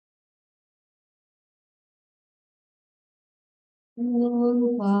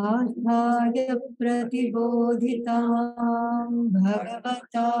पार्थाय प्रतिबोधितां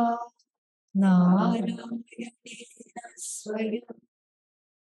भगवता नारायणेन स्वयं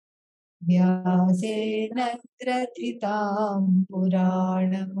व्यासेन ग्रथितां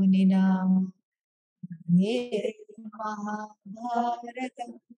पुराणमुनिना ये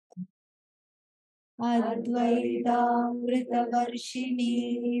महाभारतम्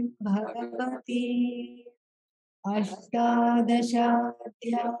अद्वैतामृतवर्षिणीं भगवती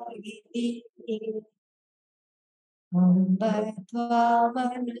अष्टादशाध्यायिनी अम्ब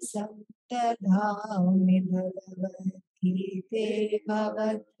त्वामनुसन्तधामि भगवद्गीते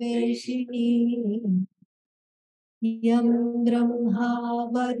भगवद्वेषिणी यं ब्रह्मा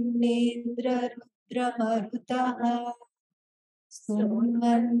वरुणेन्द्ररुद्रमरुतः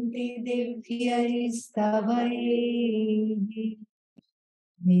स्तुवन्ति दिव्यैस्तवैः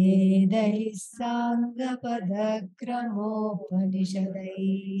वेदैः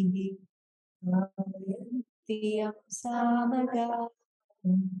साङ्गपदक्रमोपनिषदैः गायन्ति यं सामगाः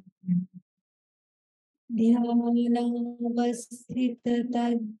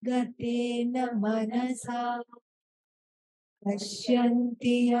ध्यानावस्थिततद्गतेन मनसा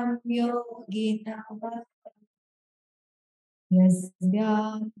पश्यन्ति यं योगिनः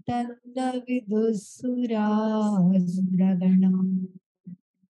यस्यान्तन्न विदुःसुरास्रगणम्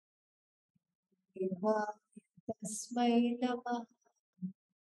तस्मै नमः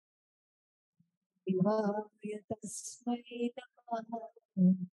शिवाय तस्मै नमः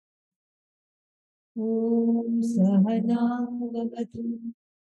ॐ सहना भवतु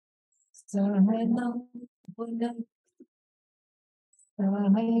सहनौ पुनः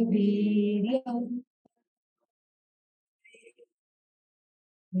सह वीर्यं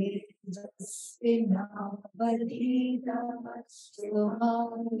तेजस्विनावधीतमस्तु मा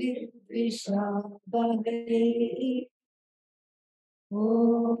विद्विषावहै ॐ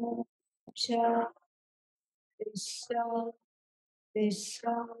शान्ति शान्ति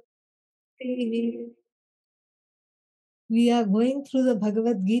शान्तिः. We are going through the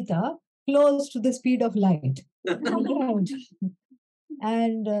Bhagavad Gita close to the speed of light.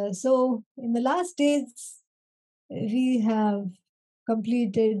 And so in the last days, we have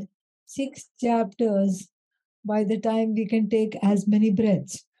completed 6 chapters by the time we can take as many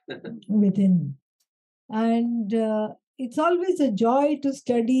breaths within. And it's always a joy to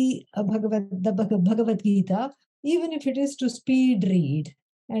study the Bhagavad Gita, even if it is to speed read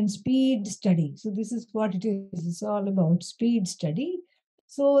and speed study. So this is what it is. It's all about speed study.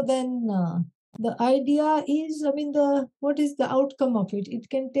 So then the idea is, what is the outcome of it? It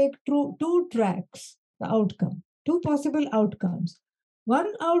can take two tracks, the outcome, two possible outcomes.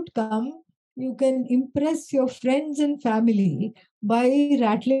 One outcome, you can impress your friends and family by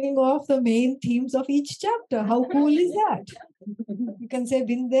rattling off the main themes of each chapter. How cool is that? You can say,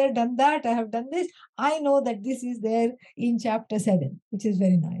 been there, done that, I have done this. I know that this is there in chapter 7, which is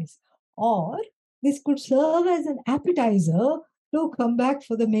very nice. Or this could serve as an appetizer to come back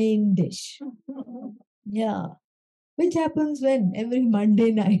for the main dish. Yeah. Which happens when? Every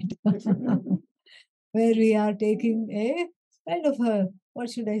Monday night. Where we are taking a kind of a,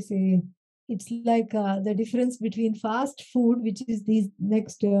 what should I say? It's like the difference between fast food, which is these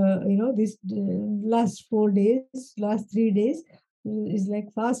next, this last 4 days, last 3 days, is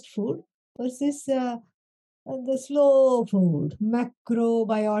like fast food versus the slow food,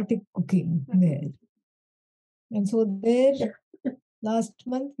 macrobiotic cooking there. And so there, last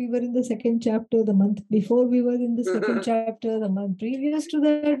month we were in the 2nd chapter, the month before we were in the 2nd chapter, the month previous to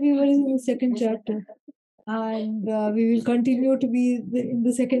that we were in the 2nd chapter. And we will continue to be in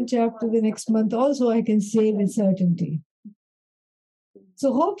the 2nd chapter the next month also, I can say with certainty.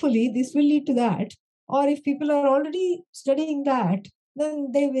 So hopefully this will lead to that. Or if people are already studying that,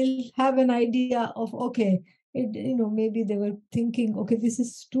 then they will have an idea of, okay, maybe they were thinking, okay, this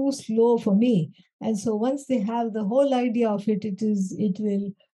is too slow for me. And so once they have the whole idea of it, it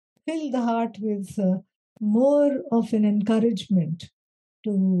will fill the heart with more of an encouragement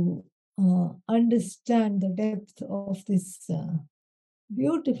to understand the depth of this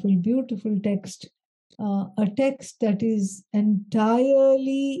beautiful, beautiful text. A text that is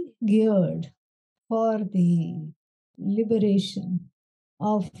entirely geared for the liberation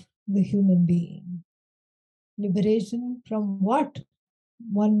of the human being. Liberation from what?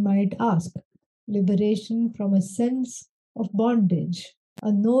 One might ask. Liberation from a sense of bondage,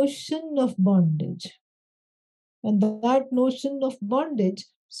 a notion of bondage. And that notion of bondage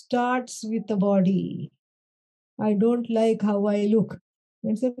starts with the body. I don't like how I look.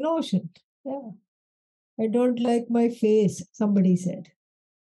 It's a notion. Yeah. I don't like my face, somebody said.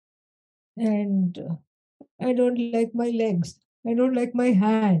 And I don't like my legs. I don't like my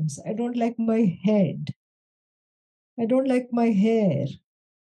hands. I don't like my head. I don't like my hair.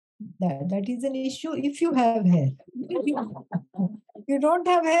 That is an issue if you have hair. If you don't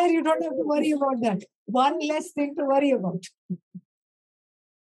have hair, you don't have to worry about that. One less thing to worry about.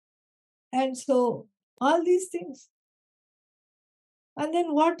 And so, all these things. And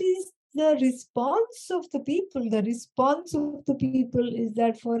then what is the response of the people? The response of the people is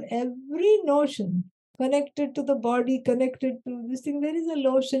that for every notion connected to the body, connected to this thing, there is a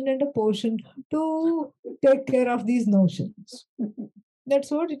lotion and a potion to take care of these notions.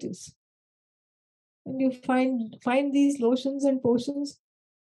 That's what it is. And you find these lotions and potions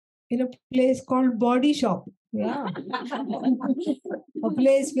in a place called body shop. Yeah. A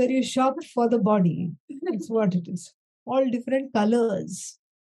place where you shop for the body. That's what it is. All different colors.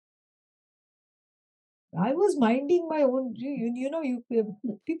 I was minding my own,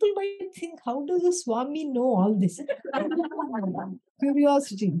 people might think, how does a Swami know all this?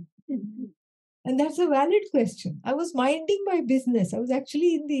 Curiosity. And that's a valid question. I was minding my business. I was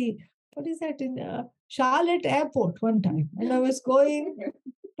actually in the, what is that, in Charlotte Airport one time. And I was going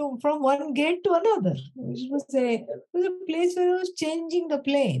from one gate to another. It was a place where I was changing the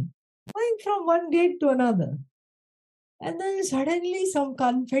plane, going from one gate to another. And then suddenly some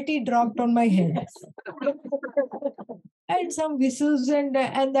confetti dropped on my head. And some whistles and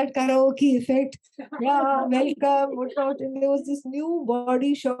that karaoke effect. Yeah, welcome, whatnot. And there was this new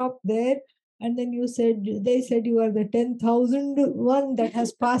body shop there. And then they said you are the 10,000 one that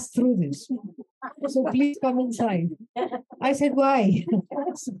has passed through this. So please come inside. I said, why?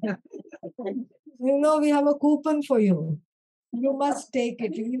 We have a coupon for you. You must take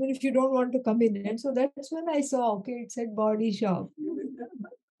it, even if you don't want to come in. And so that's when I saw, okay, it said body shop.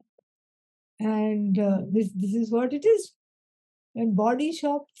 And this is what it is. And body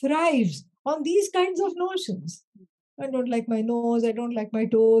shop thrives on these kinds of notions. I don't like my nose, I don't like my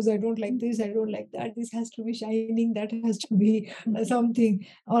toes, I don't like this, I don't like that. This has to be shining, that has to be something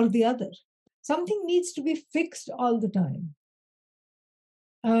or the other. Something needs to be fixed all the time.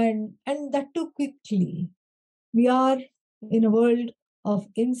 And that too quickly. We are in a world of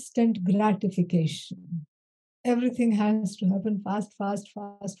instant gratification. Everything has to happen fast, fast,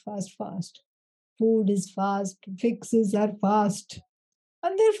 fast, fast, fast. Food is fast, fixes are fast.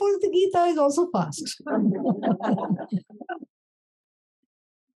 And therefore, the Gita is also fast.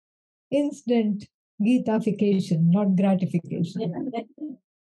 Instant Gitafication, not gratification.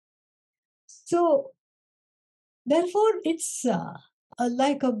 So, therefore, it's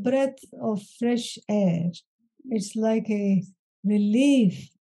like a breath of fresh air. It's like a relief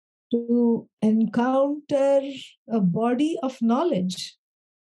to encounter a body of knowledge.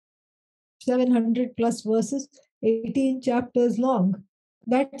 700 plus verses, 18 chapters long,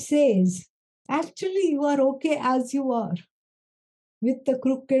 that says, actually, you are okay as you are, with the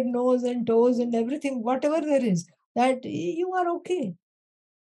crooked nose and toes and everything, whatever there is, that you are okay.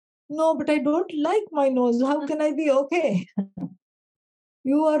 No, but I don't like my nose. How can I be okay?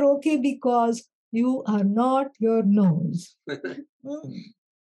 You are okay because you are not your nose.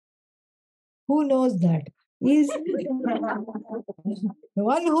 Who knows that? Is the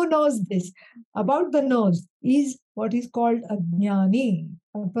one who knows this about the nose is what is called a jnani,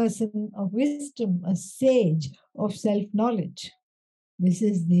 a person of wisdom, a sage of self-knowledge. This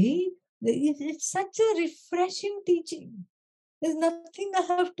is it's such a refreshing teaching. There's nothing I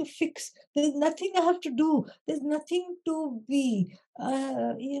have to fix. There's nothing I have to do. There's nothing to be,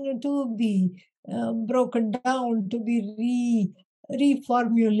 broken down, to be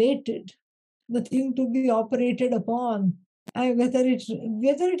reformulated. Nothing to be operated upon. Whether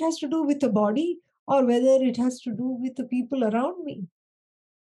it has to do with the body or whether it has to do with the people around me.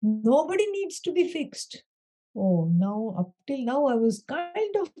 Nobody needs to be fixed. Oh, now, up till now, I was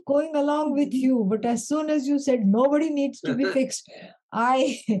kind of going along with you, but as soon as you said nobody needs to be fixed,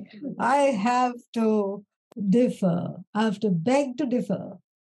 I have to differ. I have to beg to differ.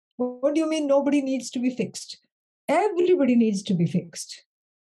 What do you mean nobody needs to be fixed? Everybody needs to be fixed.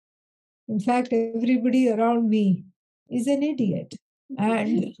 In fact, everybody around me is an idiot.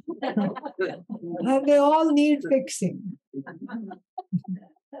 And, and they all need fixing.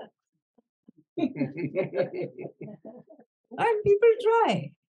 And people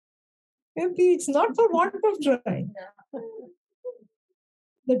try. Maybe it's not for want of trying.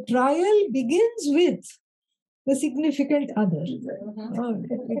 The trial begins with the significant other.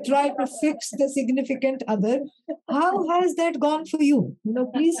 We try to fix the significant other. How has that gone for you?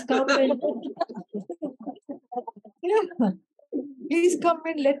 Please come and please come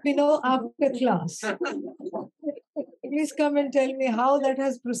and let me know after class. Please come and tell me how that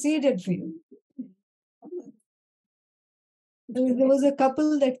has proceeded for you. There was a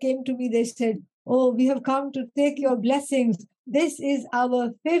couple that came to me, they said, "Oh, we have come to take your blessings. This is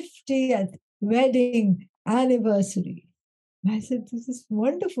our 50th wedding anniversary." I said, "This is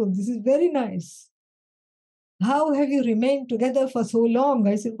wonderful. This is very nice. How have you remained together for so long?"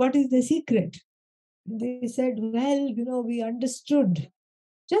 I said, "What is the secret?" They said, "Well, we understood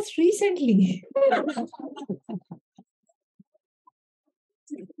just recently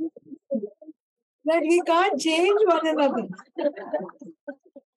that we can't change one another.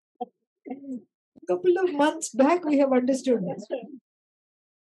 A couple of months back, we have understood this."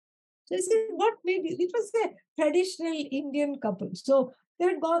 So I said, "What made you?" It was a traditional Indian couple. So they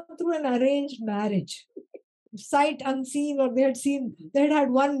had gone through an arranged marriage, sight unseen, or they had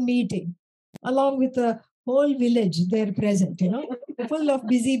had one meeting along with a whole village there present, full of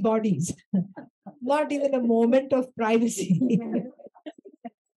busy bodies, not even a moment of privacy.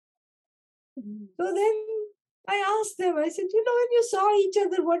 So then I asked them, I said, "When you saw each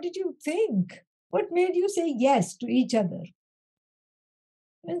other, what did you think? What made you say yes to each other?"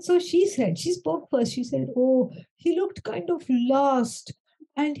 And so she spoke first. She said, "Oh, he looked kind of lost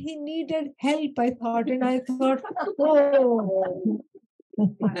and he needed help, I thought." And I thought, "Oh,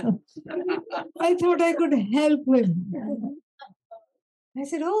 I thought I could help him." I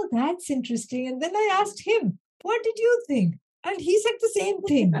said, "Oh, that's interesting." And then I asked him, "What did you think?" And he said the same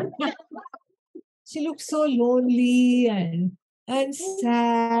thing. She looked so lonely and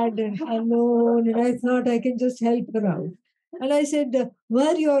sad and alone, and I thought I can just help her out. And I said,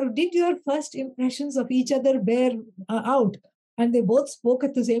 did your first impressions of each other bear out?" And they both spoke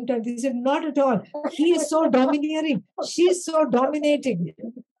at the same time. They said, "Not at all. He is so domineering. She's so dominating.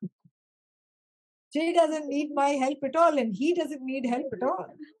 She doesn't need my help at all, and he doesn't need help at all."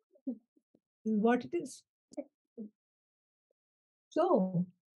 This is what it is. So,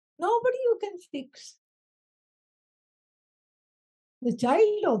 nobody you can fix. The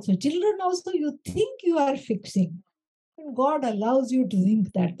child also, children also, you think you are fixing. And God allows you to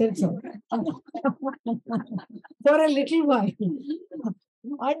think that. That's all. For a little while.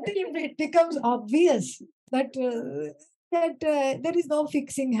 Until it becomes obvious that there is no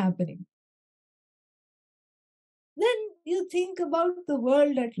fixing happening. Then you think about the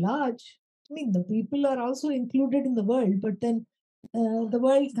world at large. I mean, the people are also included in the world, but then the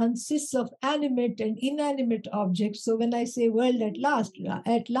world consists of animate and inanimate objects. So when I say world at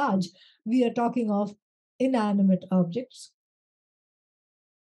large, we are talking of inanimate objects.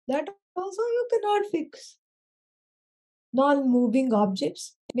 That also you cannot fix. Non-moving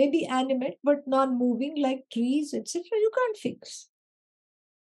objects, maybe animate, but non-moving like trees, etc., you can't fix.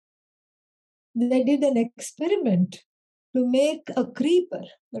 They did an experiment to make a creeper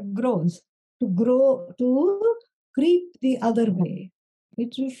that to creep the other way.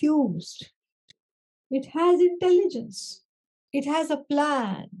 It refused. It has intelligence. It has a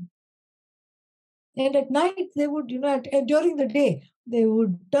plan. And at night, they would, during the day, they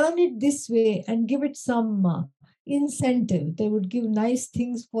would turn it this way and give it some incentive. They would give nice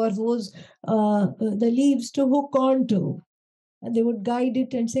things for the leaves to hook onto. And they would guide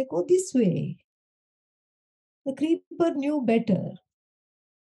it and say, "Go this way." The creeper knew better.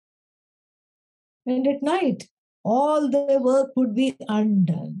 And at night, all the work would be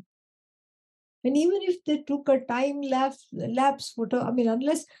undone. And even if they took a lapse photo, I mean,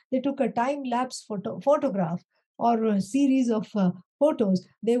 unless they took a time lapse photograph or a series of photos,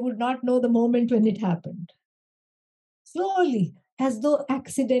 they would not know the moment when it happened. Slowly, as though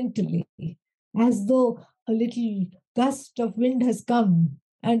accidentally, as though a little gust of wind has come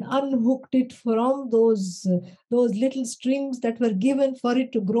and unhooked it from those little strings that were given for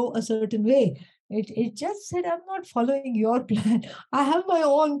it to grow a certain way. It just said, "I'm not following your plan. I have my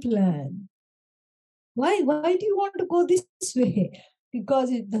own plan." Why do you want to go this way?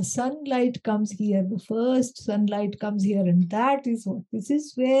 Because the sunlight comes here, the first sunlight comes here, and that is what this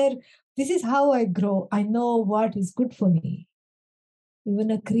is how I grow. I know what is good for me.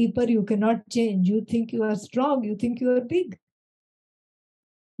 Even a creeper you cannot change. You think you are strong, you think you are big.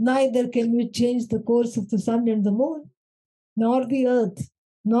 Neither can you change the course of the sun and the moon, nor the earth,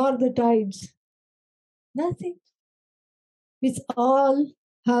 nor the tides. Nothing. It's all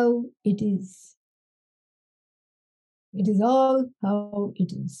how it is. It is all how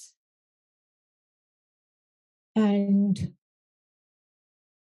it is. And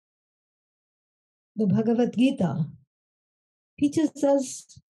the Bhagavad Gita teaches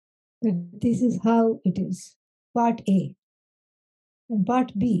us that this is how it is. Part A. And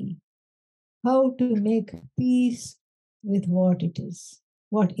part B, how to make peace with what it is.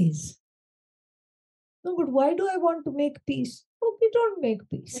 What is. No, but why do I want to make peace? Oh, we don't make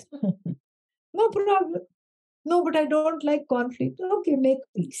peace. No problem. No, but I don't like conflict. Okay, make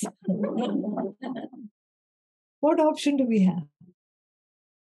peace. What option do we have?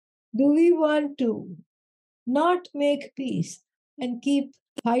 Do we want to not make peace and keep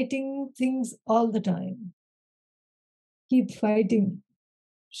fighting things all the time? Keep fighting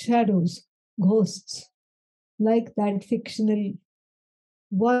shadows, ghosts, like that fictional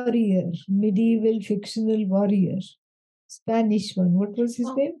warrior, medieval fictional warrior, Spanish one. What was his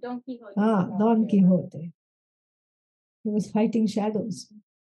name? Don Quixote. Don Quixote. He was fighting shadows.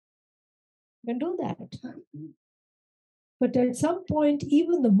 You can do that. But at some point,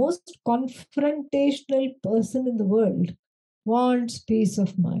 even the most confrontational person in the world wants peace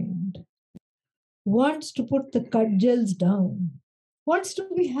of mind, wants to put the cudgels down, wants to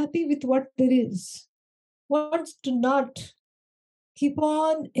be happy with what there is, wants to not keep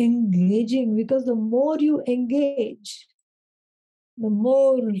on engaging, because the more you engage, the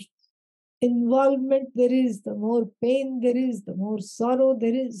more involvement there is, the more pain there is, the more sorrow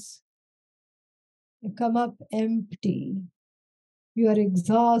there is. You come up empty. You are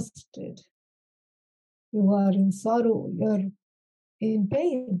exhausted. You are in sorrow. You are in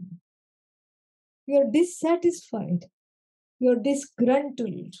pain. You are dissatisfied. You are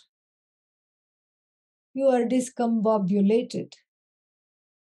disgruntled. You are discombobulated.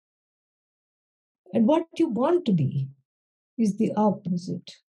 And what you want to be is the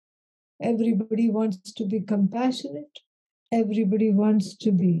opposite. Everybody wants to be compassionate. Everybody wants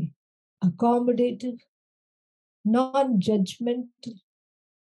to be accommodative, non-judgmental,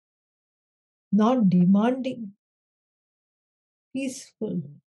 non-demanding, peaceful,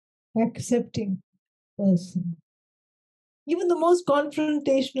 accepting person. Even the most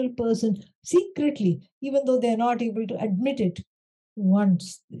confrontational person, secretly, even though they're not able to admit it,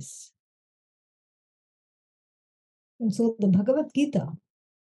 wants this. And so the Bhagavad Gita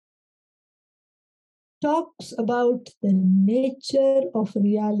talks about the nature of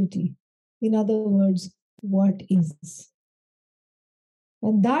reality. In other words, what is.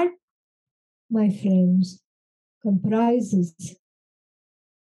 And that, my friends, comprises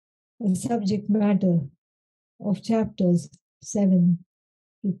the subject matter of chapters 7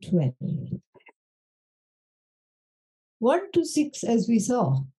 to 12. 1 to 6, as we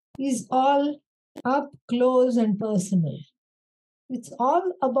saw, is all up close and personal. It's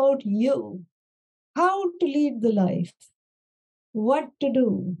all about you, how to lead the life, what to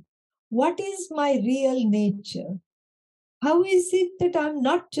do, what is my real nature. How is it that I'm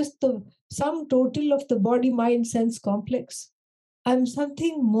not just the sum total of the body, mind, sense complex? I'm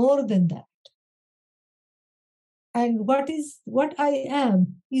something more than that. And what I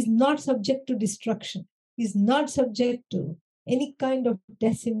am is not subject to destruction, is not subject to any kind of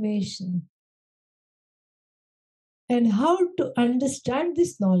decimation. And how to understand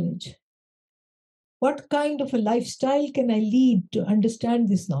this knowledge? What kind of a lifestyle can I lead to understand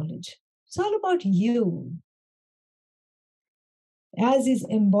this knowledge? It's all about you, as is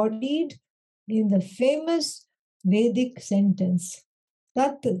embodied in the famous Vedic sentence,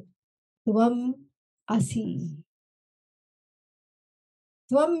 Tat Tvam Asi.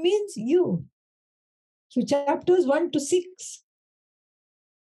 Tvam means you. So chapters 1 to 6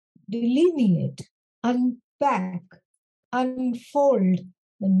 delineate, unpack, unfold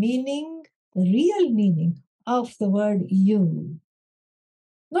the meaning, the real meaning of the word you.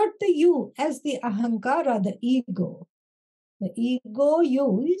 Not the you as the ahankara, the ego. The ego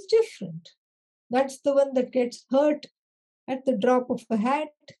you is different. That's the one that gets hurt at the drop of a hat.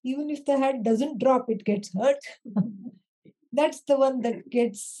 Even if the hat doesn't drop, it gets hurt. That's the one that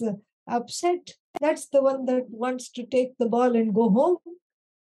gets upset. That's the one that wants to take the ball and go home.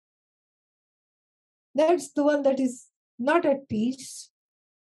 That's the one that is not at peace.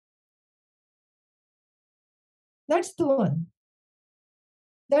 That's the one.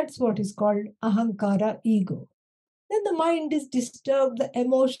 That's what is called ahankara, ego. Then the mind is disturbed, the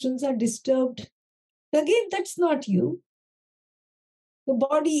emotions are disturbed. Again, that's not you. The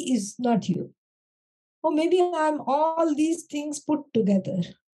body is not you. Or maybe I'm all these things put together.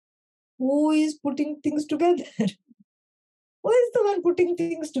 Who is putting things together? Who is the one putting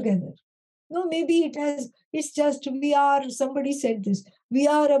things together? No, maybe it's just somebody said this, we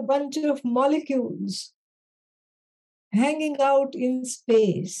are a bunch of molecules hanging out in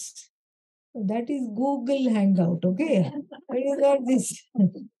space. That is Google Hangout, okay? I got this.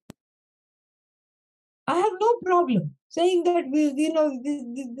 I have no problem saying that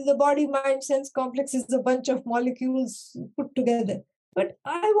the body, mind, sense complex is a bunch of molecules put together. But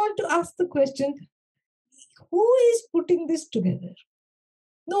I want to ask the question, who is putting this together?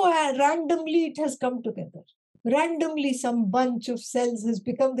 No, randomly it has come together. Randomly, some bunch of cells has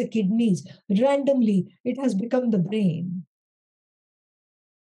become the kidneys. Randomly, it has become the brain.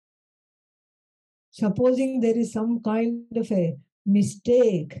 Supposing there is some kind of a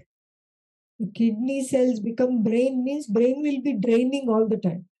mistake, the kidney cells become brain, means brain will be draining all the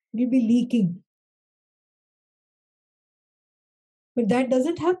time. It will be leaking. But that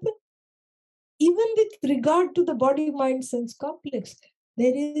doesn't happen. Even with regard to the body-mind sense complex,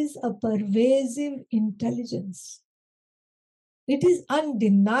 there is a pervasive intelligence. It is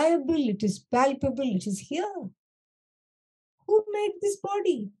undeniable, it is palpable, it is here. Who made this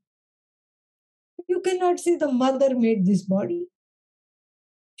body? You cannot say the mother made this body.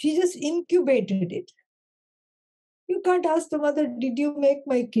 She just incubated it. You can't ask the mother, did you make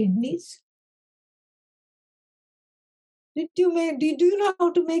my kidneys? Did you know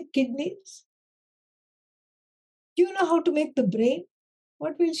how to make kidneys? Do you know how to make the brain?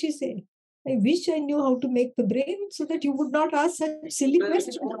 What will she say? I wish I knew how to make the brain so that you would not ask such silly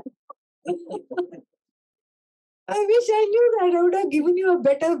questions. I wish I knew that. I would have given you a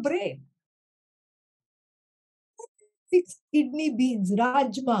better brain. 6 kidney beans,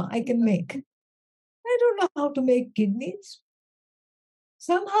 rajma, I can make. I don't know how to make kidneys.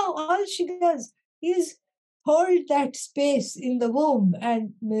 Somehow, all she does is hold that space in the womb,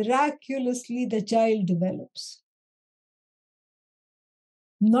 and miraculously the child develops.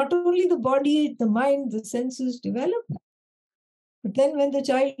 Not only the body, the mind, the senses develop, but then when the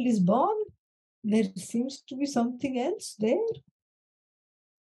child is born, there seems to be something else there.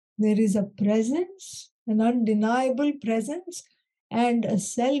 There is a presence, an undeniable presence, and a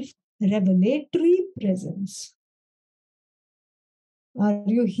self-revelatory presence. Are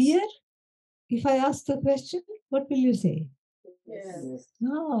you here? If I ask the question, what will you say? Yes.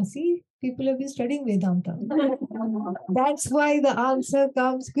 Ah, see, people have been studying Vedanta. That's why the answer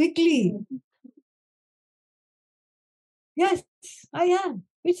comes quickly. Yes, I am.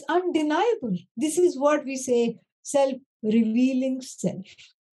 It's undeniable. This is what we say, self-revealing self.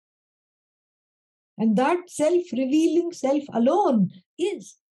 And that self-revealing self alone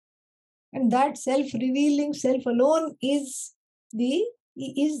is. And that self-revealing self alone is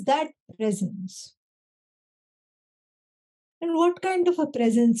that presence. And what kind of a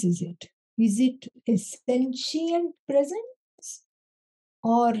presence is it? Is it a sentient presence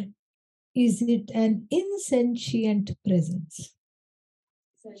or is it an insentient presence?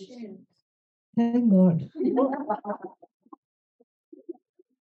 Sentient. Thank God.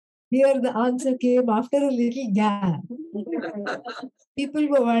 Here the answer came after a little gap. People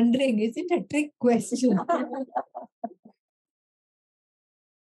were wondering, is it a trick question?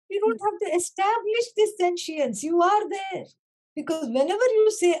 You don't have to establish this sentience. You are there. Because whenever you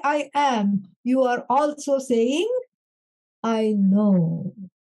say I am, you are also saying I know.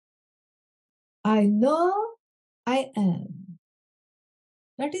 I know I am.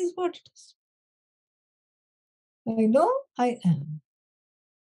 That is what it is. I know I am.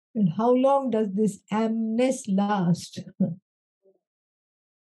 And how long does this amness last?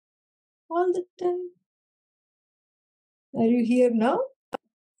 All the time. Are you here now?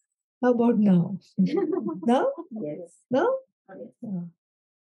 How about now? Now? Yes. Now? Yes.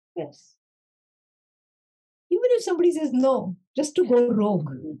 Yes. Even if somebody says no, just to go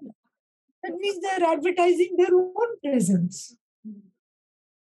rogue, that means they're advertising their own presence.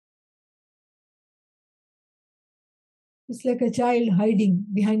 It's like a child hiding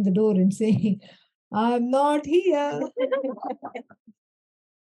behind the door and saying, I'm not here.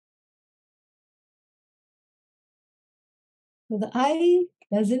 So the I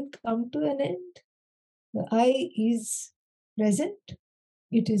doesn't come to an end. The I is present.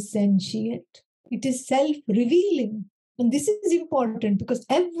 It is sentient. It is self-revealing. And this is important because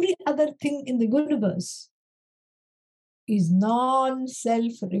every other thing in the universe is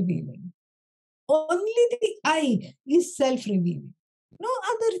non-self-revealing. Only the I is self-revealing. No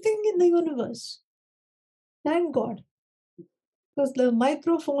other thing in the universe. Thank God. Because the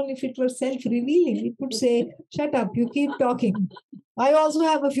microphone, if it were self-revealing, it would say, shut up, you keep talking. I also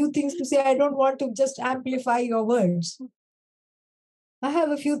have a few things to say. I don't want to just amplify your words. I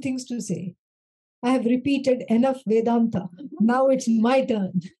have a few things to say. I have repeated enough Vedanta. Now it's my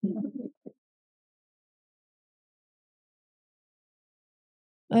turn.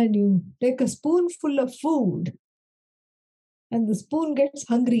 And you take a spoonful of food and the spoon gets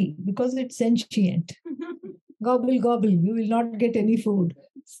hungry because it's sentient. Gobble, gobble, you will not get any food.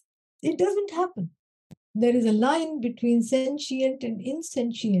 It doesn't happen. There is a line between sentient and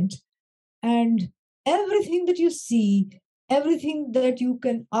insentient. And everything that you see, everything that you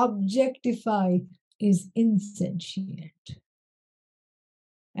can objectify is insentient.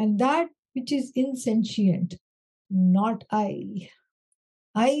 And that which is insentient not I.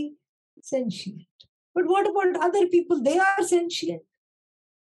 I sentient. But what about other people? They are sentient.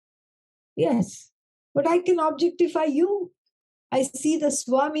 Yes. But I can objectify you. I see the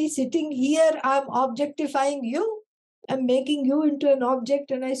Swami sitting here. I'm objectifying you. I'm making you into an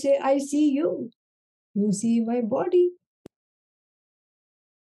object and I say, I see you. You see my body.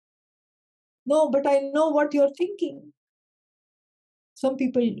 No, but I know what you're thinking. Some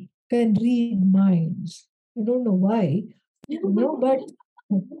people can read minds. I don't know why. No, but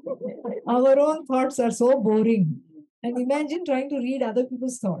our own thoughts are so boring. And imagine trying to read other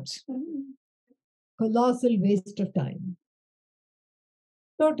people's thoughts. Colossal waste of time.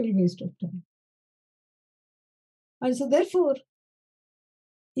 Total waste of time. And so, therefore,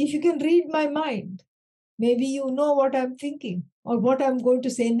 if you can read my mind, maybe you know what I'm thinking or what I'm going to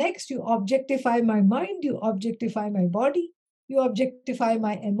say next. You objectify my mind, you objectify my body, you objectify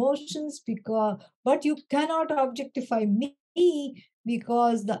my emotions, but you cannot objectify me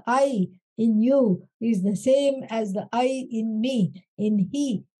because the I in you is the same as the I in me, in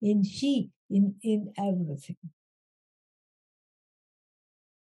he, in she, in everything.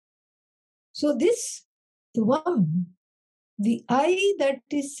 So this Tvam, the I that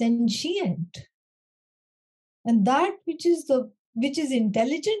is sentient, and that which is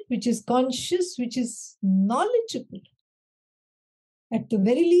intelligent, which is conscious, which is knowledgeable, at the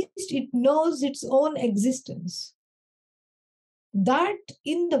very least it knows its own existence. That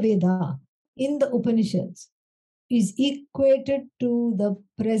in the Veda, in the Upanishads, is equated to the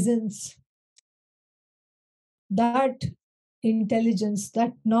presence, that intelligence,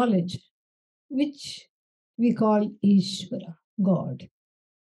 that knowledge, which we call Ishvara, God.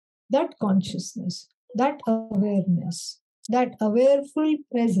 That consciousness, that awareness, that awareful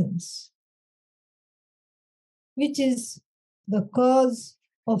presence, which is the cause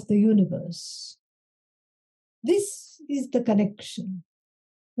of the universe. This is the connection.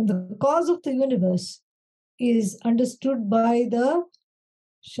 And the cause of the universe is understood by the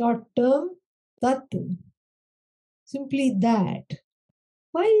short term tattva. Simply that.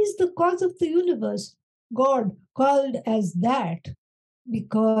 Why is the cause of the universe God called as that?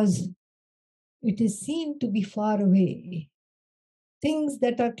 Because it is seen to be far away. Things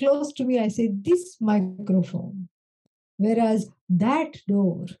that are close to me, I say, this microphone. Whereas that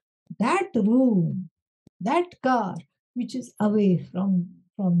door, that room, that car, which is away from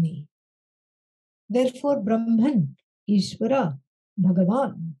me. Therefore, Brahman, Ishvara,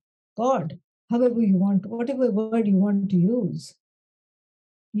 Bhagavan, God, however you want, whatever word you want to use,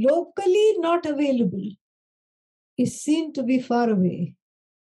 locally not available, is seen to be far away.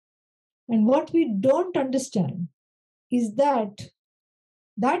 And what we don't understand is that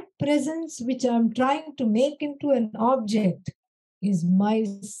presence which I'm trying to make into an object is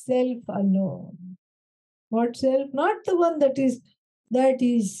myself alone. What self? Not the one that is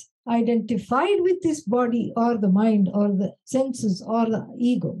identified with this body or the mind or the senses or the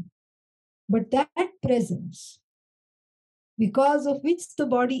ego, but that presence, because of which the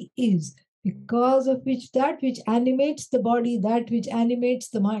body is, because of which that which animates the body, that which animates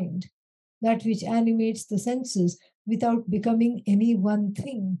the mind, that which animates the senses without becoming any one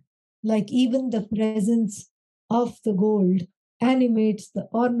thing. Like even the presence of the gold animates the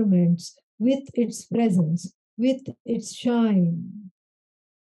ornaments with its presence, with its shine,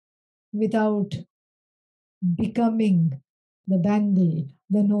 without becoming the bangle,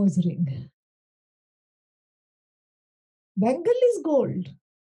 the nose ring. Bangle is gold.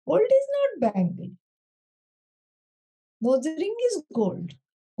 Gold is not bangle. Nose ring is gold.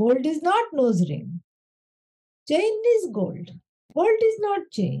 Gold is not nose ring. Chain is gold. Gold is not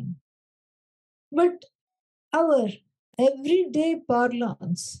chain. But our everyday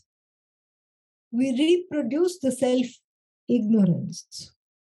parlance, we reproduce the self-ignorance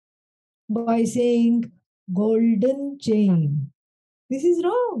by saying golden chain. This is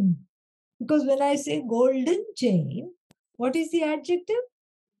wrong. Because when I say golden chain, what is the adjective?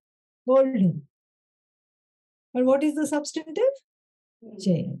 Golden. And what is the substantive?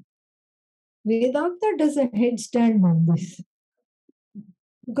 Chain. Vedanta does a headstand on this.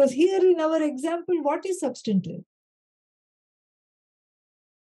 Because here in our example, what is substantive?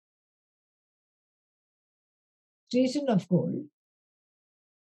 Station of gold.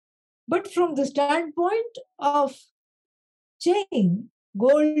 But from the standpoint of chain,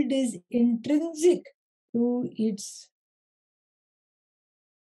 gold is intrinsic to its.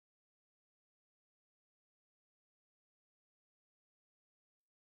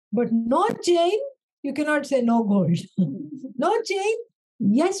 But no chain, you cannot say no gold. No chain,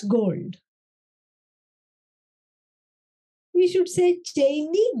 yes gold. We should say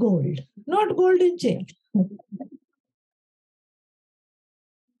chainy gold, not golden chain.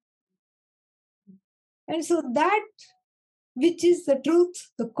 And so that which is the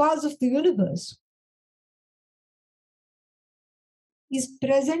truth, the cause of the universe, is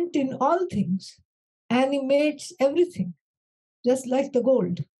present in all things, animates everything, just like the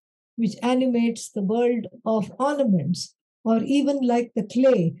gold, which animates the world of ornaments, or even like the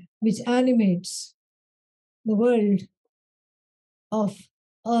clay, which animates the world of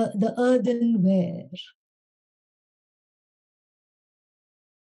the earthenware.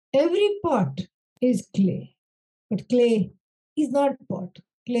 Every pot is clay, but clay is not pot.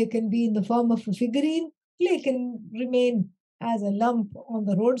 Clay can be in the form of a figurine, clay can remain as a lump on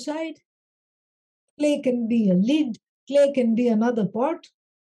the roadside, clay can be a lid, clay can be another pot,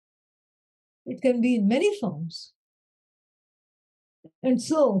 it can be in many forms. And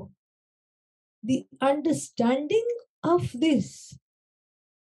so, the understanding of this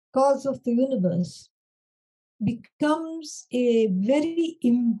cause of the universe becomes a very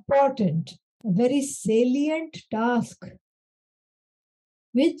important, a very salient task,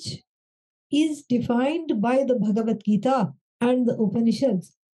 which is defined by the Bhagavad Gita and the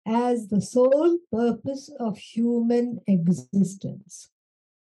Upanishads as the sole purpose of human existence.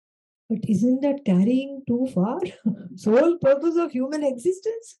 But isn't that carrying too far? Sole purpose of human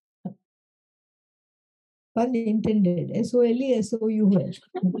existence? Pun intended. SOLE,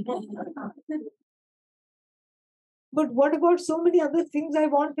 But what about so many other things I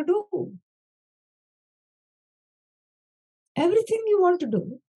want to do? Everything you want to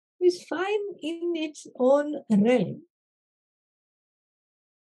do is fine in its own realm,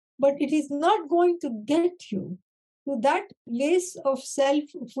 but it is not going to get you to that place of self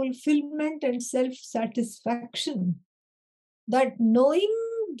fulfillment and self satisfaction that knowing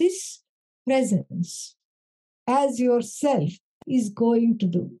this presence as yourself is going to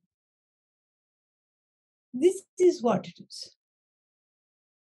do. This is what it is.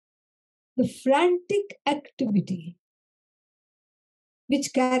 The frantic activity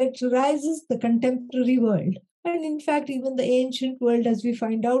which characterizes the contemporary world. And in fact, even the ancient world, as we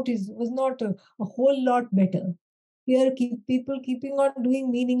find out, was not a whole lot better. Here, people keeping on doing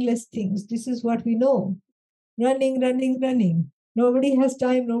meaningless things. This is what we know. Running, running, running. Nobody has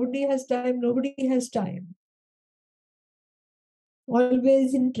time, nobody has time, nobody has time.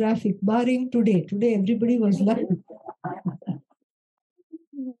 Always in traffic, barring today. Today, everybody was lucky.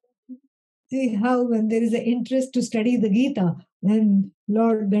 See how when there is an interest to study the Gita, then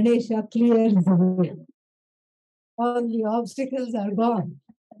Lord Ganesha clears the way. All the obstacles are gone.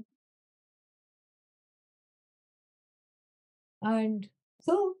 And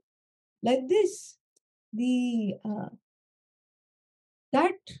so, like this, the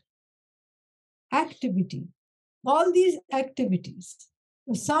that activity, all these activities,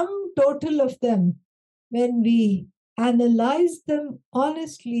 the sum total of them, when we analyze them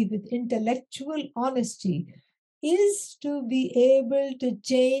honestly with intellectual honesty, is to be able to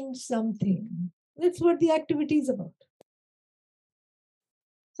change something. That's what the activity is about.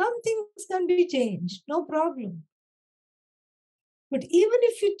 Some things can be changed, no problem. But even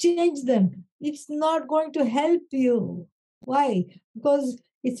if you change them, it's not going to help you. Why? Because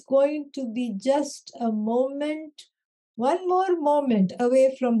it's going to be just a moment, one more moment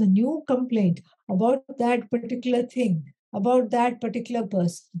away from the new complaint about that particular thing, about that particular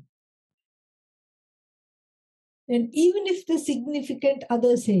person. And even if the significant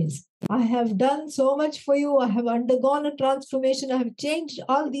other says, I have done so much for you, I have undergone a transformation, I have changed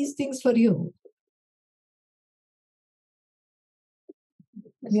all these things for you.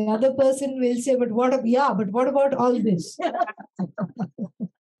 The other person will say, but what about all this?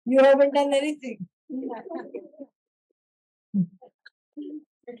 You haven't done anything.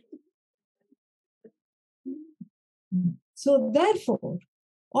 So therefore,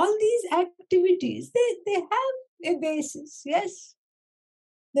 all these activities, they have a basis, yes.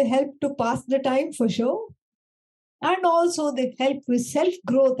 They help to pass the time for sure. And also they help with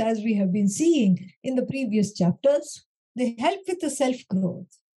self-growth, as we have been seeing in the previous chapters. They help with the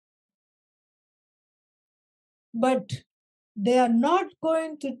self-growth. But they are not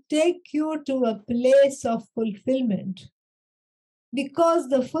going to take you to a place of fulfillment, because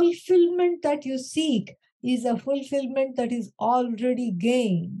the fulfillment that you seek is a fulfillment that is already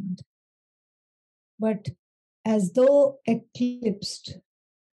gained, but as though eclipsed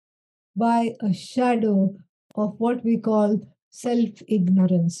by a shadow of what we call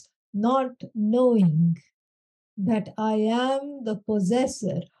self-ignorance, not knowing that I am the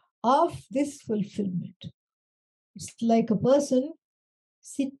possessor of this fulfillment. It's like a person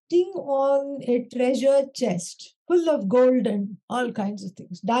sitting on a treasure chest full of gold and all kinds of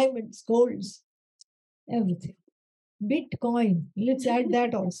things, diamonds, golds, everything. Bitcoin, let's add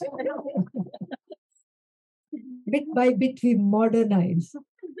that also. Bit by bit, we modernize.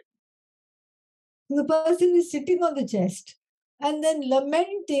 The person is sitting on the chest and then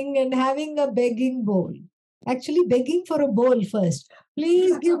lamenting and having a begging bowl. Actually, begging for a bowl first.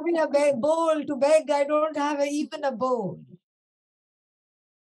 Please give me a bowl to beg. I don't have even a bowl.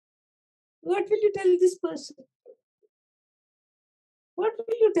 What will you tell this person? What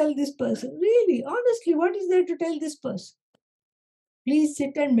will you tell this person? Really, honestly, what is there to tell this person? Please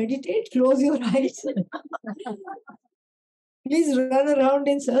sit and meditate, close your eyes. Please run around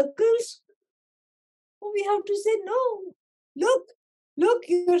in circles. Oh, we have to say no. Look,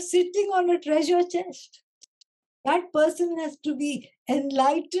 you're sitting on a treasure chest. That person has to be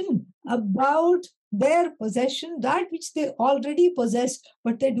enlightened about their possession, that which they already possess,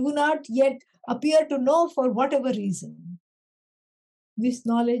 but they do not yet appear to know for whatever reason. This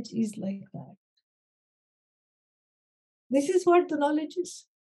knowledge is like that. This is what the knowledge is.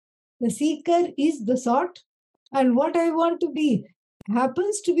 The seeker is the sought, and what I want to be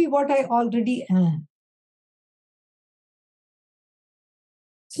happens to be what I already am.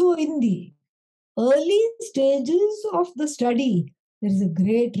 So, in the early stages of the study, there is a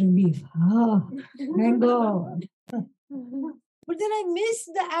great relief. Thank God. But then I miss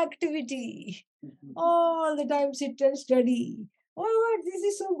the activity. All the time sit and study. Oh, what? This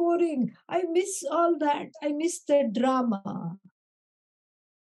is so boring. I miss all that. I miss the drama.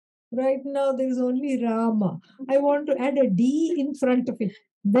 Right now, there is only Rama. I want to add a D in front of it.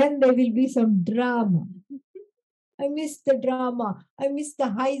 Then there will be some drama. I miss the drama. I miss the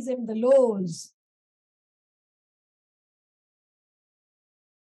highs and the lows.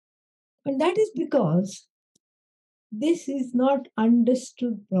 And that is because this is not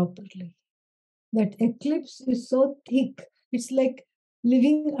understood properly. That eclipse is so thick. It's like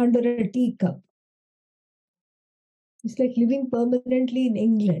living under a teacup. It's like living permanently in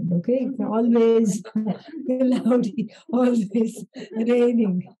England, okay? It's always cloudy, always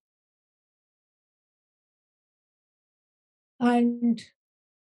raining. And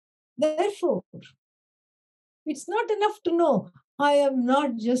therefore, it's not enough to know I am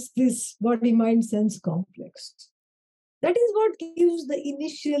not just this body, mind, sense complex. That is what gives the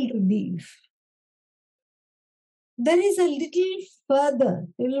initial relief. There is a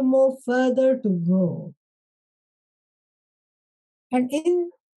little more further to go. And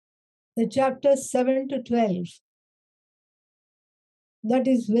in the chapters 7 to 12, that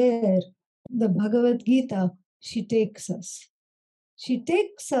is where the Bhagavad Gita, she takes us. She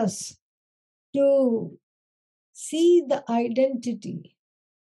takes us to see the identity,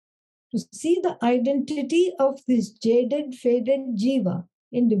 of this jaded, faded jiva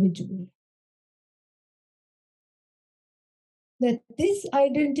individual. That this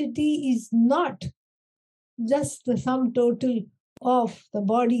identity is not just the sum total of the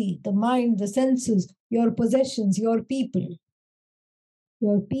body, the mind, the senses, your possessions, your people,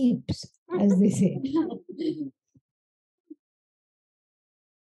 your peeps, as they say.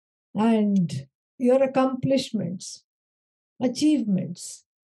 And your accomplishments, achievements,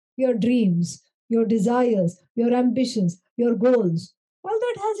 your dreams, your desires, your ambitions, your goals. All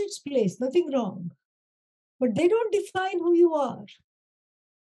that has its place, nothing wrong. But they don't define who you are.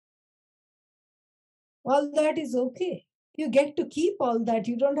 All that is okay. You get to keep all that.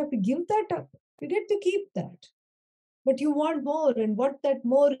 You don't have to give that up. You get to keep that. But you want more, and what that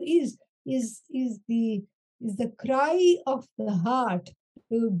more is the cry of the heart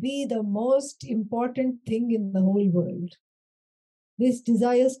to be the most important thing in the whole world. This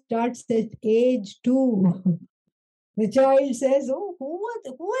desire starts at age 2. The child says, "Oh, who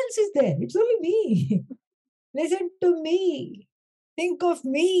else is there? It's only me. Listen to me. Think of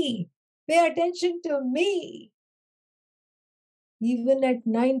me. Pay attention to me." Even at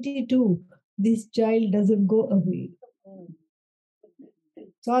 92, this child doesn't go away.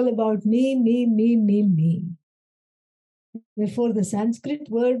 It's all about me, me, me, me, me. Therefore, the Sanskrit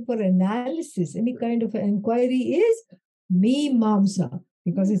word for analysis, any kind of inquiry, is me mamsa,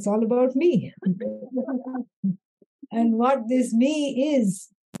 because it's all about me. And what this me is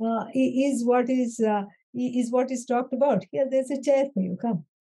what is talked about. Here, there's a chair for you. Come.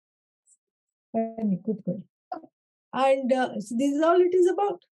 And so this is all it is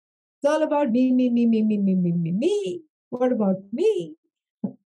about. It's all about me, me, me, me, me, me, me, me, me. What about me?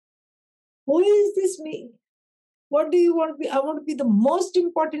 Who is this me? What do you want to be? I want to be the most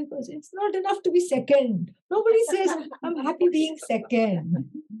important person. It's not enough to be second. Nobody says, I'm happy being second.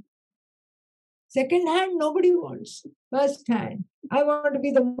 Second hand, nobody wants. First hand. I want to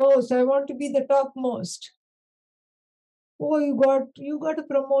be the most. I want to be the topmost. Oh, you got a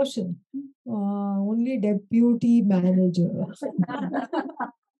promotion. Only deputy manager.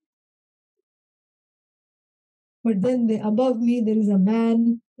 But then above me there is a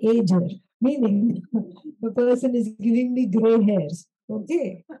man ager, meaning the person is giving me gray hairs.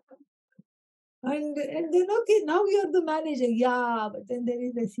 Okay. And then, okay, now you're the manager. Yeah, but then there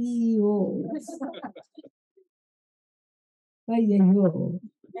is the CEO. Ayyo.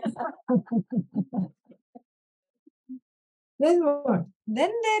 Then what?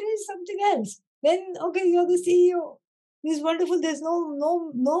 Then there is something else. Then, okay, you're the CEO. It's wonderful. There's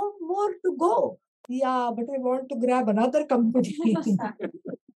no more to go. Yeah, but I want to grab another company.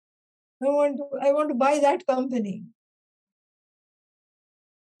 I want to buy that company.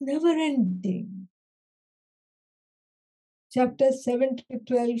 Never ending. Chapters 7 to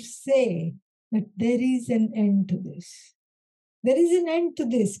 12 say that there is an end to this. There is an end to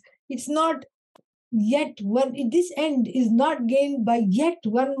this. It's not yet one, this end is not gained by yet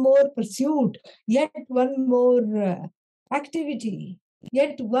one more pursuit, yet one more activity,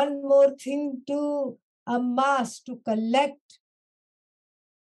 yet one more thing to amass, to collect.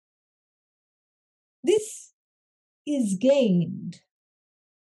 This is gained.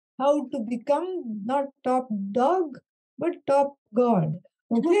 How to become not top dog, but top God.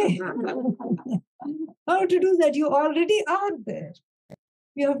 Okay? How to do that? You already are there.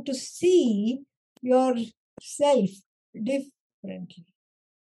 You have to see yourself differently.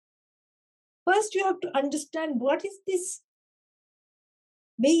 First, you have to understand what is this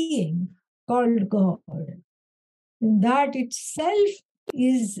being called God. And that itself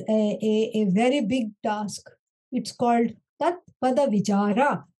is a very big task. It's called Tat Pada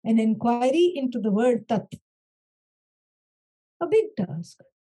Vichara, an inquiry into the word Tat. A big task.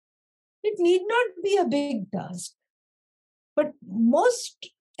 It need not be a big task. But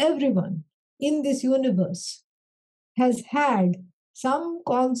most everyone in this universe has had some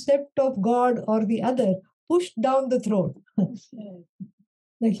concept of God or the other pushed down the throat.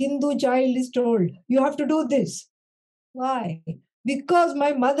 The Hindu child is told, you have to do this. Why? Because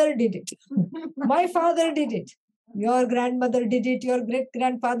my mother did it. My father did it. Your grandmother did it. Your great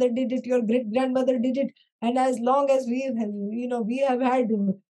grandfather did it. Your great grandmother did it. And as long as we have had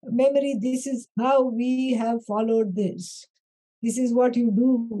memory, this is how we have followed this. This is what you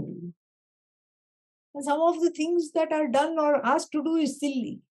do. And some of the things that are done or asked to do is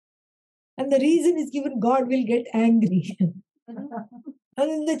silly. And the reason is given, God will get angry. And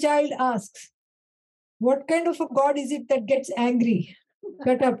then the child asks, what kind of a God is it that gets angry?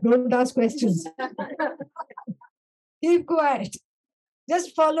 Shut up, don't ask questions. Keep quiet.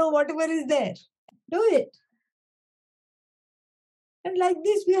 Just follow whatever is there. Do it. And like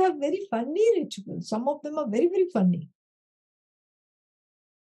this, we have very funny rituals. Some of them are very, very funny.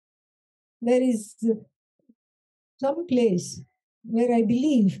 There is some place where I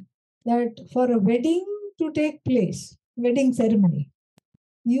believe that for a wedding to take place, wedding ceremony,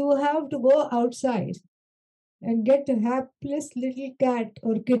 you have to go outside and get a hapless little cat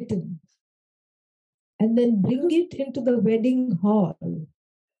or kitten and then bring it into the wedding hall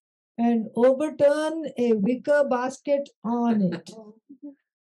and overturn a wicker basket on it.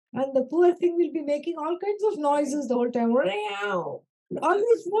 And the poor thing will be making all kinds of noises the whole time. All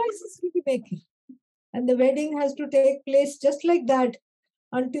these noises will be making. And the wedding has to take place just like that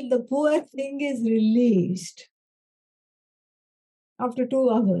until the poor thing is released after 2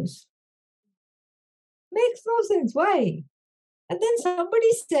 hours. Makes no sense. Why? And then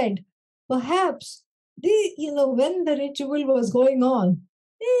somebody said, perhaps when the ritual was going on,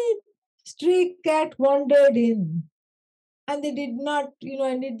 a stray cat wandered in. And they did not,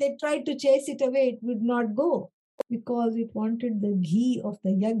 and they tried to chase it away, it would not go because it wanted the ghee of the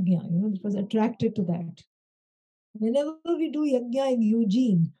yajna, it was attracted to that. Whenever we do yajna in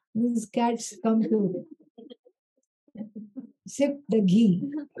Eugene, these cats come to sip the ghee.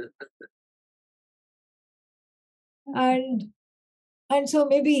 And so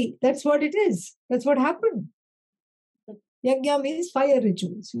maybe that's what it is. That's what happened. Yajna means fire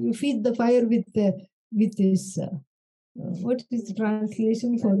rituals. You feed the fire with this. What is the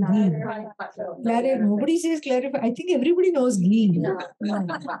translation for ghee? Nobody says clarify. I think everybody knows ghee.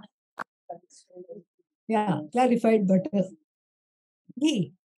 Yeah, clarified butter.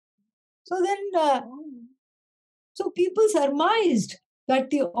 Ghee. So then, so people surmised that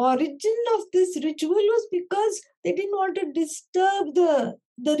the origin of this ritual was because they didn't want to disturb the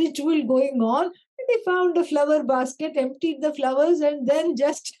ritual going on. And they found a flower basket, emptied the flowers, and then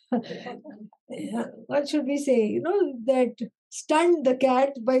just, what should we say, that stunned the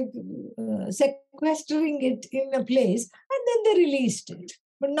cat by sequestering it in a place, and then they released it.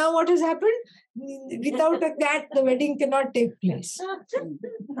 But now what has happened? Without a cat, the wedding cannot take place.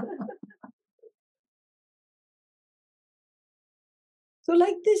 So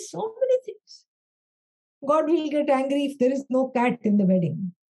like this, so many things. God will get angry if there is no cat in the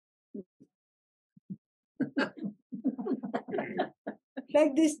wedding.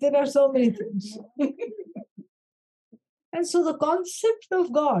 Like this, there are so many things. And so the concept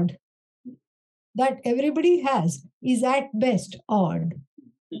of God that everybody has is at best odd.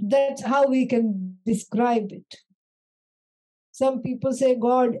 That's how we can describe it. Some people say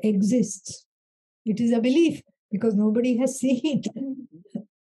God exists. It is a belief because nobody has seen it.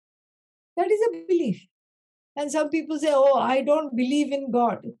 That is a belief. And some people say, oh, I don't believe in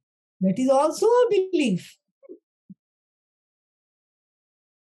God. That is also a belief.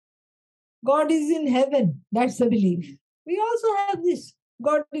 God is in heaven. That's a belief. We also have this.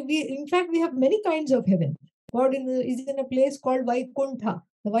 God, in fact, we have many kinds of heaven. God is in a place called Vaikuntha,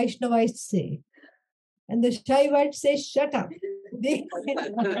 the Vaishnavites say. And the Shaivites say, shut up.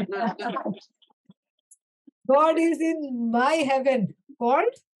 God is in my heaven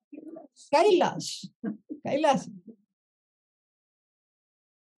called Kailash. Kailash.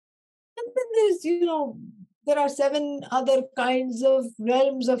 And then there's, there are 7 other kinds of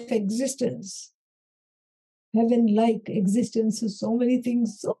realms of existence. Heaven-like existences, so many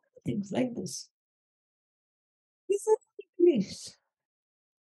things like this. These are beliefs.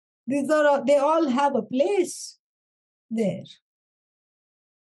 They all have a place there.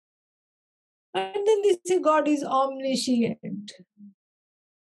 And then they say God is omniscient.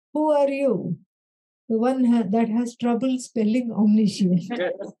 Who are you? The one that has trouble spelling omniscient.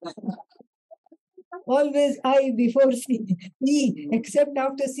 Always I before C, E, except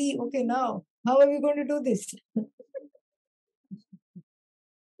after C. Okay, now, how are we going to do this?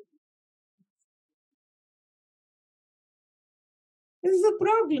 This is a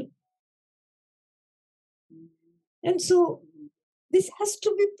problem. And so, this has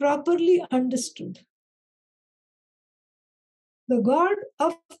to be properly understood. The God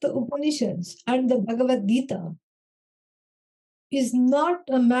of the Upanishads and the Bhagavad Gita is not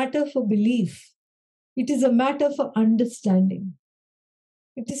a matter for belief. It is a matter for understanding.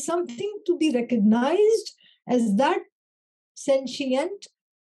 It is something to be recognized as that sentience,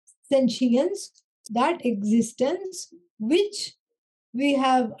 that existence which we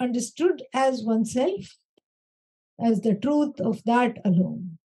have understood as oneself, as the truth of that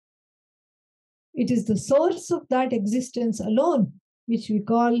alone. It is the source of that existence alone which we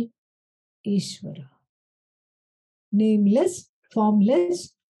call Ishvara. Nameless,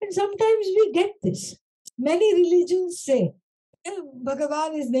 formless, and sometimes we get this. Many religions say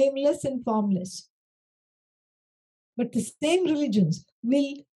Bhagavan is nameless and formless. But the same religions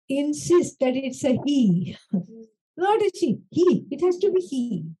will insist that it's a he, not a she. He. It has to be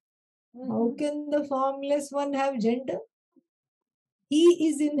he. How can the formless one have gender? He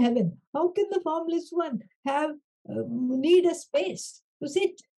is in heaven. How can the formless one have need a space to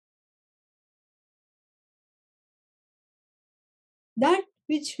sit? That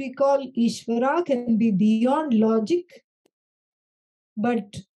which we call Ishvara can be beyond logic,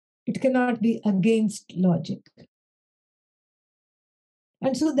 but it cannot be against logic.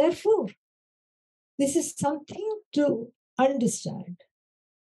 And so, therefore, this is something to understand.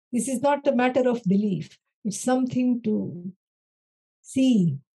 This is not a matter of belief. It's something to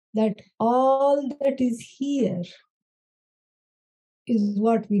see that all that is here is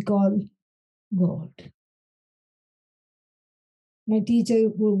what we call God. My teacher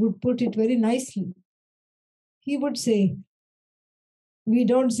would put it very nicely. He would say, we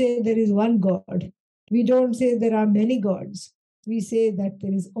don't say there is one God. We don't say there are many gods. We say that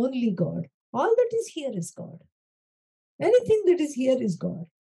there is only God. All that is here is God. Anything that is here is God.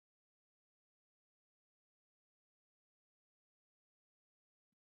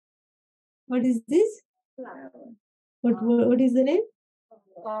 What is this? What is the name?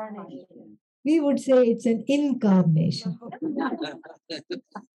 Carnation. We would say it's an incarnation.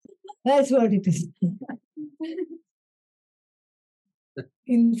 That's what it is.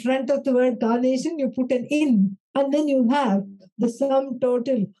 In front of the word carnation, you put an in, and then you have the sum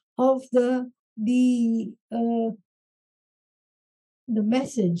total of the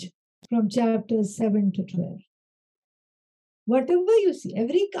message from chapters 7 to 12. Whatever you see,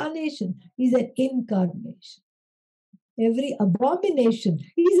 every carnation is an incarnation. Every abomination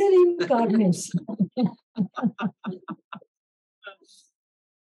is an incarnation.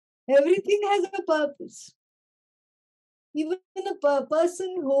 Everything has a purpose. Even a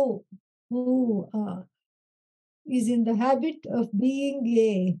person who is in the habit of being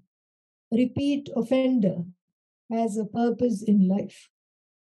a repeat offender has a purpose in life.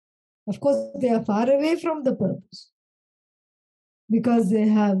 Of course, they are far away from the purpose because they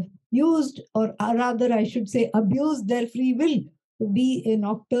have used, or rather, I should say, abused their free will to be a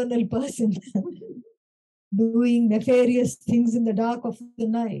nocturnal person. doing nefarious things in the dark of the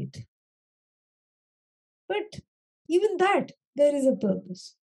night. But even that, there is a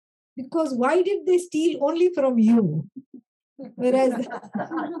purpose. Because why did they steal only from you? Whereas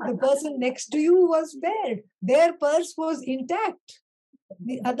the person next to you was spared. Their purse was intact.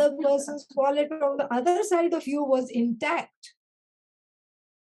 The other person's wallet on the other side of you was intact.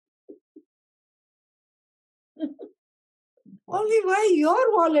 Only why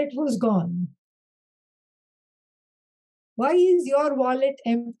your wallet was gone? Why is your wallet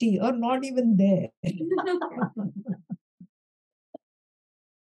empty or not even there?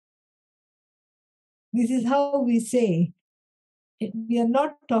 This is how we say, we are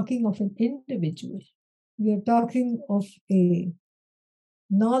not talking of an individual. We are talking of a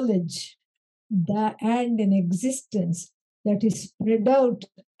knowledge and an existence that is spread out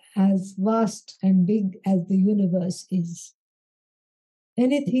as vast and big as the universe is.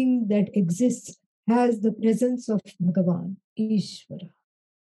 Anything that exists has the presence of Bhagavan, Ishvara.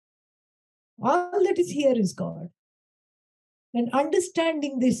 All that is here is God. And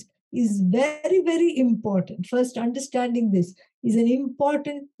understanding this is very, very important. First, understanding this is an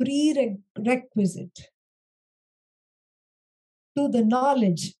important prerequisite to the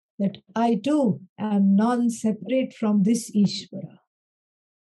knowledge that I too am non-separate from this Ishvara.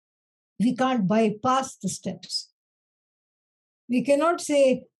 We can't bypass the steps. We cannot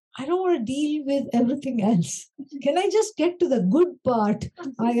say, I don't want to deal with everything else. Can I just get to the good part?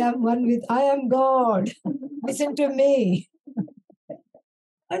 I am one with, I am God. Listen to me.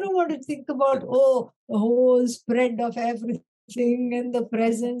 I don't want to think about, the whole spread of everything and the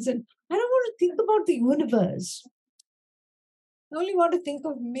presence. And I don't want to think about the universe. I only want to think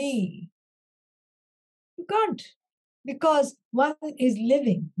of me. You can't. Because one is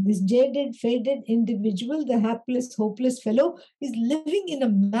living. This jaded, faded individual, the hapless, hopeless fellow, is living in a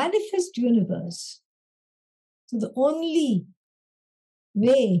manifest universe. So the only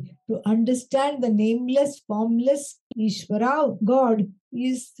way to understand the nameless, formless Ishvara, God,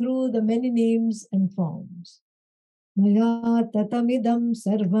 is through the many names and forms. Maya tatamidam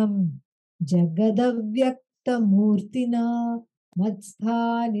sarvam jagadavyakta murtina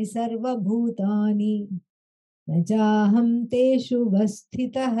matsthani sarva bhutani najaham teshu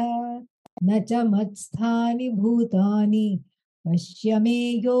vasthitaha nacha matsthani bhutani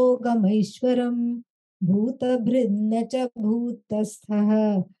pashyame yogamaishwaram bhutabhridna cha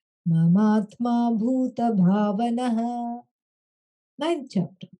bhutasthaha mamatma bhuta bhavanaha. 9th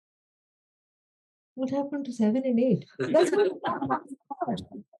chapter. What happened to 7 and 8? That's what,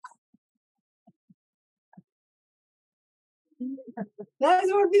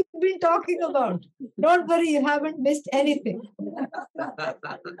 that's what we've been talking about. Don't worry, you haven't missed anything.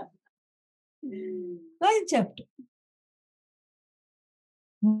 9th chapter.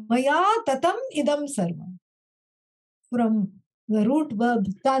 Maya tatam idam sarvam. From the root verb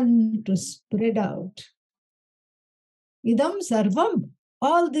tan, to spread out. Idam sarvam.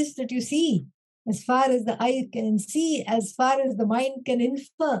 All this that you see, as far as the eye can see, as far as the mind can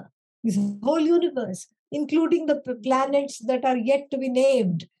infer, this whole universe, including the planets that are yet to be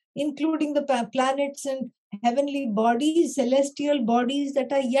named, including the planets and heavenly bodies, celestial bodies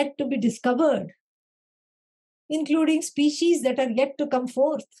that are yet to be discovered, including species that are yet to come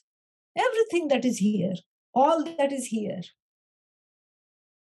forth. Everything that is here, all that is here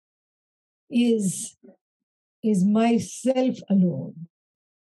is myself alone.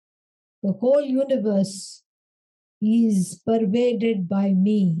 The whole universe is pervaded by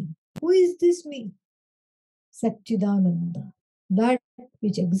me. Who is this me? Satchidananda. That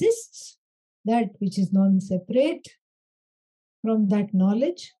which exists, that which is non-separate from that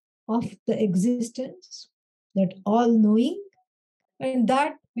knowledge of the existence, that all-knowing, and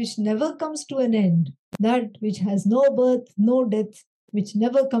that which never comes to an end, that which has no birth, no death, which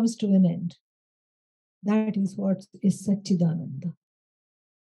never comes to an end. That is what is Satchidananda.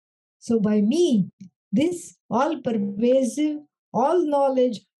 So by me, this all-pervasive,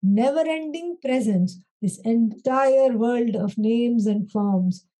 all-knowledge, never-ending presence, this entire world of names and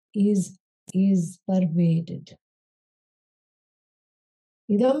forms is pervaded.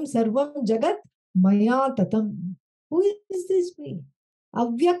 Idam sarvam jagat maya tatam. Who is this me?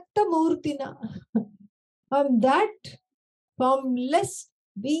 Avyakta murtina. I'm that formless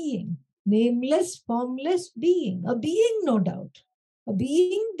being, nameless, formless being, a being, no doubt. A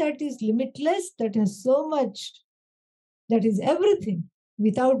being that is limitless, that has so much, that is everything,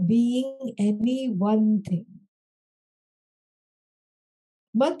 without being any one thing.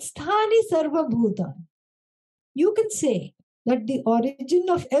 Matsthani sarva bhutan. You can say that the origin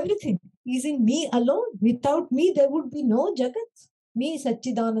of everything is in me alone. Without me, there would be no Jagat. Me,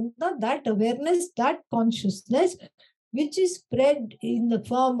 Satchidananda, that awareness, that consciousness, which is spread in the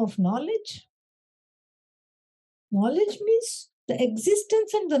form of knowledge. Knowledge means the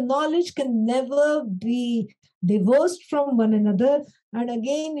existence and the knowledge can never be divorced from one another. And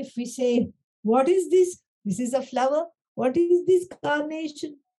again, if we say, what is this? This is a flower. What is this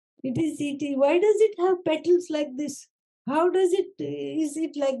carnation? It is it. Why does it have petals like this? How does it, is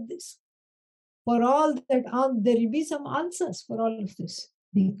it like this? For all that, there will be some answers for all of this.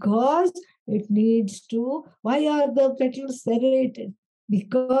 Because it needs to, why are the petals serrated?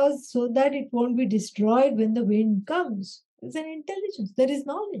 Because so that it won't be destroyed when the wind comes. There's an intelligence, there is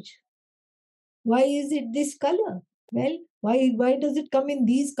knowledge. Why is it this color? Well, why does it come in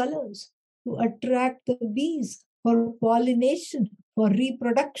these colors? To attract the bees, for pollination, for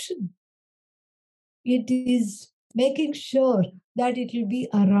reproduction. It is making sure that it will be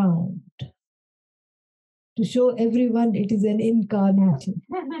around. To show everyone it is an incarnation.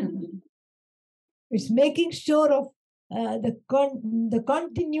 It's making sure of the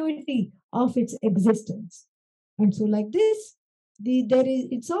continuity of its existence. And so like this,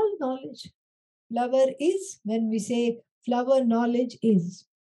 it's all knowledge. Flower is, when we say flower, knowledge is.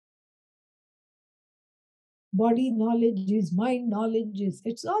 Body knowledge is, mind knowledge is,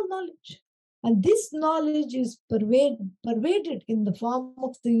 it's all knowledge. And this knowledge is pervaded in the form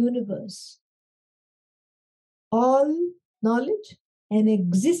of the universe. All knowledge, an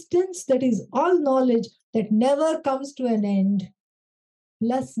existence that is all knowledge that never comes to an end,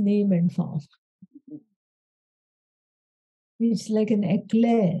 plus name and form. It's like an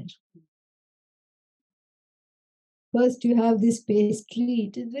eclair. First, you have this pastry,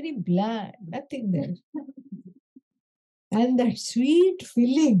 it is very bland, nothing there. And that sweet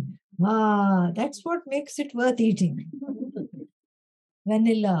filling, that's what makes it worth eating.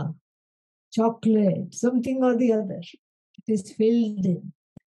 Vanilla, chocolate, something or the other. It is filled in.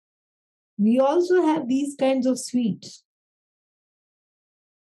 We also have these kinds of sweets.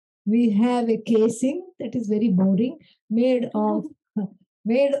 We have a casing that is very boring, made of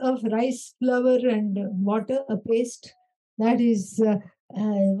rice flour and water, a paste that is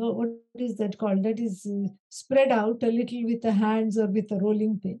what is that called? That is spread out a little with the hands or with a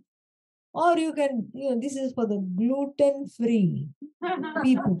rolling pin. Or you can, this is for the gluten-free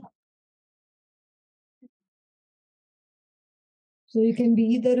people. So you can be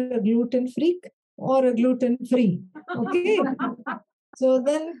either a gluten freak or a gluten-free. Okay. So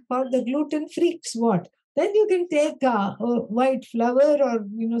then for the gluten freaks, what? Then you can take a white flour or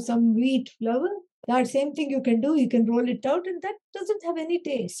some wheat flour. That same thing you can do. You can roll it out, and that doesn't have any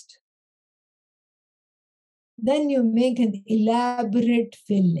taste. Then you make an elaborate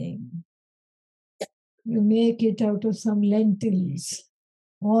filling. You make it out of some lentils,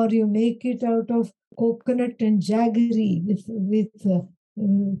 or you make it out of coconut and jaggery with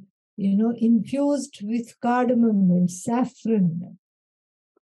infused with cardamom and saffron.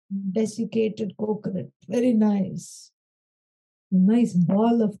 Desiccated coconut, very nice. A nice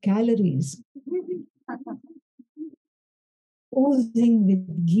ball of calories, oozing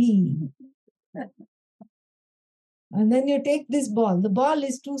with ghee. And then you take this ball. The ball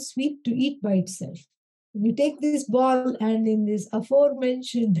is too sweet to eat by itself. You take this ball and in this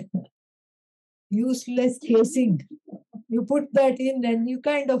aforementioned useless casing, you put that in and you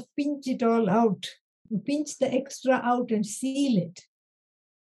kind of pinch it all out. You pinch the extra out and seal it.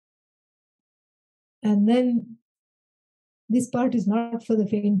 And then this part is not for the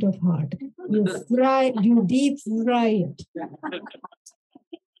faint of heart. You deep fry it.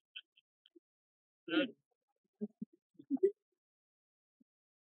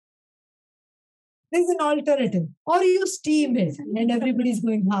 There's an alternative. Or you steam it and everybody's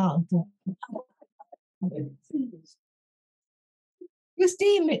going, You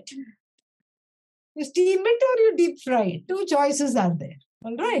steam it. You steam it or you deep fry it. Two choices are there.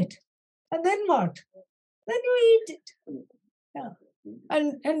 All right. And then what? Then you eat it. Yeah.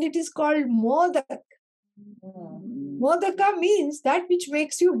 And it is called modak. Modaka means that which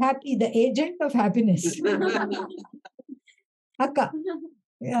makes you happy, the agent of happiness. Haka.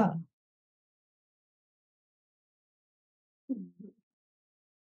 Yeah.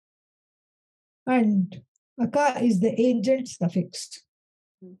 And Aka is the agent suffix.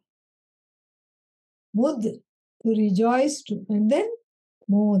 Mud, to rejoice to, and then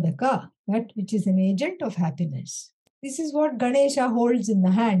Modaka, that which is an agent of happiness. This is what Ganesha holds in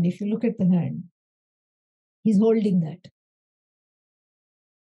the hand. If you look at the hand, he's holding that.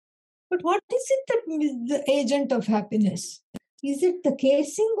 But what is it that is the agent of happiness? Is it the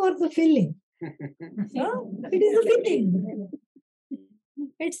casing or the filling? No, it is the filling.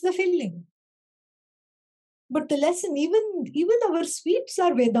 It's the filling. But the lesson, even our sweets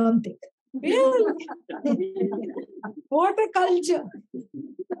are Vedantic. Really? What a culture.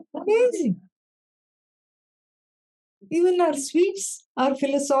 Amazing. Even our sweets are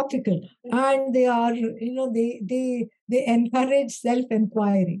philosophical, and they are, they encourage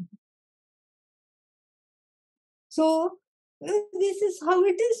self-inquiry. So this is how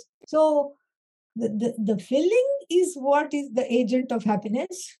it is. So the filling is what is the agent of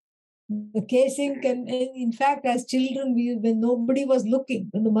happiness. The casing can, in fact, as children, when nobody was looking,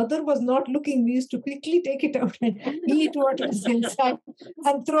 when the mother was not looking, we used to quickly take it out and eat what was inside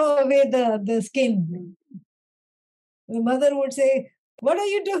and throw away the skin. The mother would say, "What are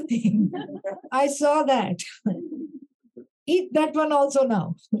you doing? I saw that. Eat that one also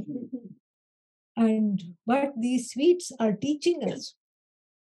now." But these sweets are teaching us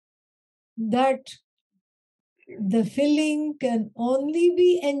that the filling can only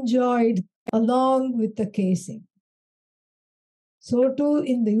be enjoyed along with the casing. So too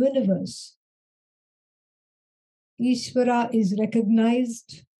in the universe, Ishvara is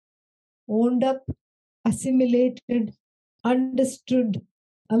recognized, owned up, assimilated, understood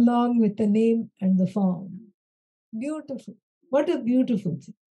along with the name and the form. Beautiful. What a beautiful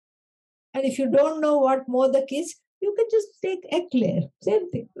thing. And if you don't know what modak is, you can just take eclair. Same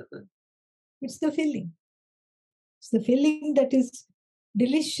thing. It's the filling. It's the filling that is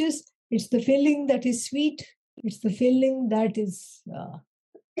delicious. It's the filling that is sweet. It's the filling that is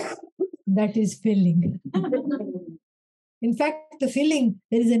filling. In fact, the filling,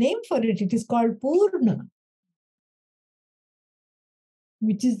 there is a name for it. It is called Purna,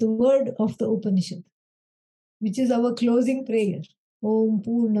 which is the word of the Upanishad, which is our closing prayer. Om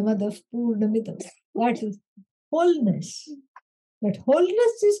Purnamadav Purnamidam. That is wholeness. That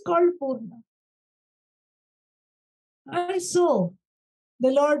wholeness is called Purna. And so, the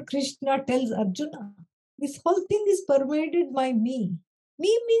Lord Krishna tells Arjuna, this whole thing is pervaded by me.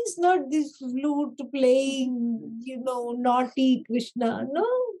 Me means not this flute playing, naughty Krishna. No.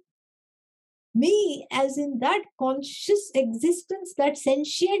 Me, as in that conscious existence, that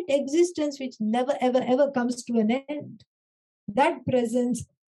sentient existence which never, ever, ever comes to an end. That presence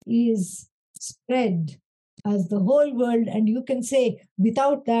is spread as the whole world, and you can say,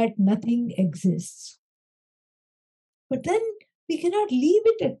 without that, nothing exists. But then we cannot leave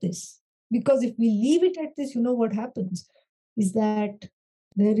it at this, because if we leave it at this, what happens is that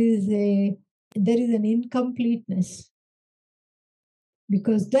there is an incompleteness,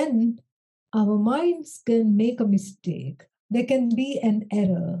 because then our minds can make a mistake. There can be an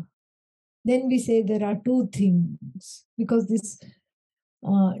error. Then we say there are two things, because this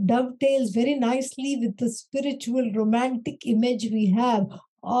dovetails very nicely with the spiritual romantic image we have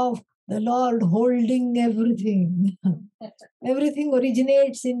of the Lord holding everything. Everything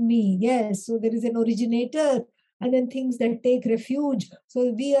originates in me. Yes, so there is an originator, and then things that take refuge.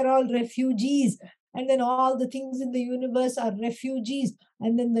 So we are all refugees, and then all the things in the universe are refugees,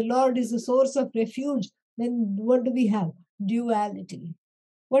 and then the Lord is the source of refuge. Then what do we have? Duality.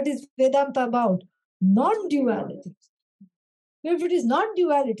 What is Vedanta about? Non-duality. If it is not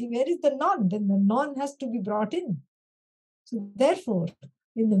duality, where is the non? Then the non has to be brought in. So therefore,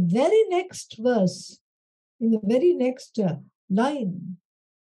 in the very next verse, in the very next line,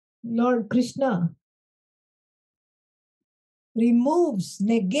 Lord Krishna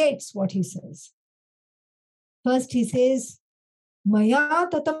negates what he says. First he says, Maya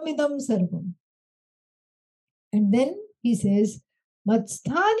tatamidam sarvam. And then he says,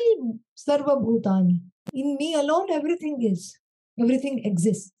 Matsthani sarva bhutani. In me alone everything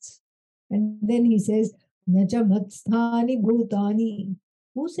exists. And then he says, Nacha matsthani bhutani.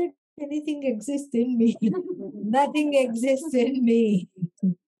 Who said anything exists in me? Nothing exists in me.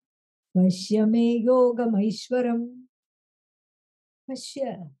 Pashyame yogam aishwaram.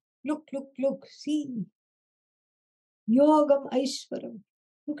 Pashya. Look, see. Yogam aishwaram.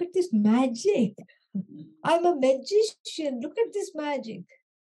 Look at this magic. I'm a magician. Look at this magic.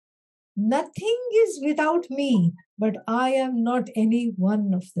 Nothing is without me, but I am not any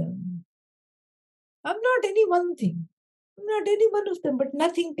one of them. I'm not any one thing. I'm not any one of them, but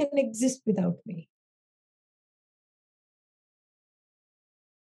nothing can exist without me.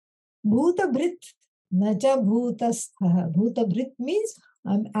 Bhuta Bhrit, nacha bhutastha. Bhuta Bhrit means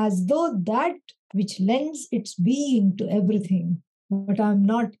I'm as though that which lends its being to everything, but I'm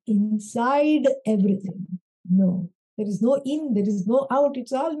not inside everything. No, there is no in, there is no out.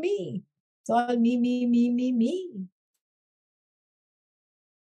 It's all me. It's all me.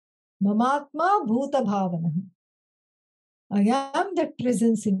 Mamatma bhuta bhavana. I am that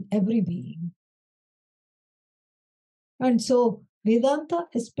presence in every being. And so Vedanta,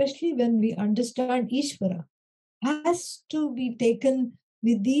 especially when we understand Ishvara, has to be taken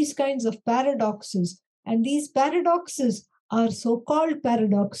with these kinds of paradoxes. And these paradoxes are so-called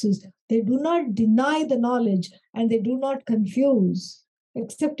paradoxes. They do not deny the knowledge and they do not confuse,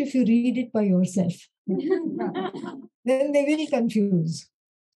 except if you read it by yourself. Then they will confuse.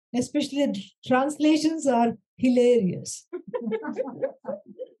 Especially the translations are hilarious.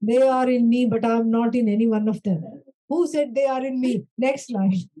 They are in me, but I'm not in any one of them. Who said they are in me? Next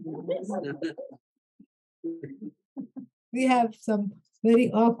line. We have some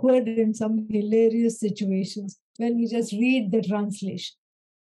very awkward and some hilarious situations when we just read the translation.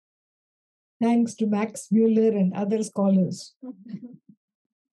 Thanks to Max Mueller and other scholars.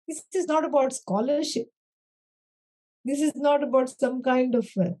 This is not about scholarship. This is not about some kind of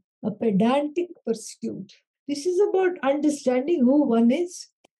a pedantic pursuit. This is about understanding who one is.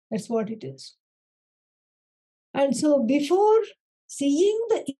 That's what it is. And so before seeing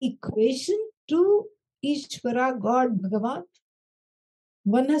the equation to Ishvara, God, Bhagavan,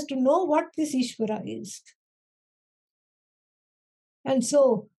 one has to know what this Ishvara is. And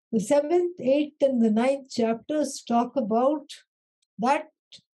so the 7th, 8th, and the 9th chapters talk about that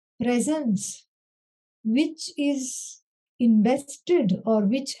presence which is invested or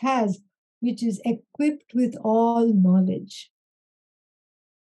which is equipped with all knowledge.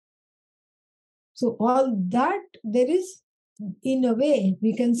 So all that there is, in a way,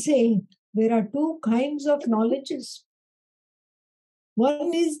 we can say there are two kinds of knowledges.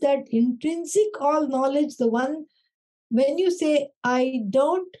 One is that intrinsic all knowledge, the one when you say, I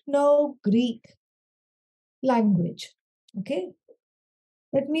don't know Greek language, okay?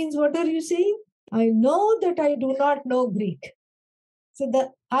 That means what are you saying? I know that I do not know Greek. So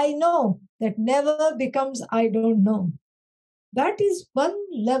the I know that never becomes I don't know. That is one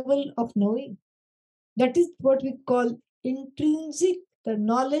level of knowing. That is what we call intrinsic, the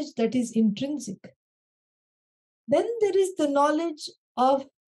knowledge that is intrinsic. Then there is the knowledge of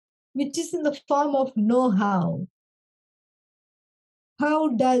which is in the form of know-how. How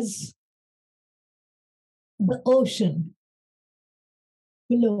does the ocean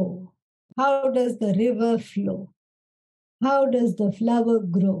flow? How does the river flow? How does the flower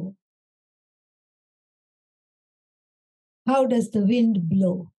grow? How does the wind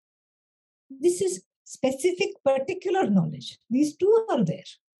blow? This is specific, particular knowledge. These two are there.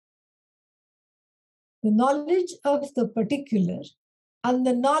 The knowledge of the particular and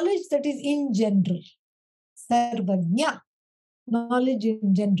the knowledge that is in general. Sarvajna, knowledge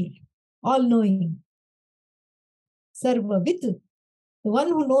in general, all-knowing. Sarvavit, the one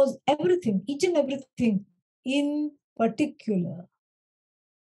who knows everything, each and everything in particular.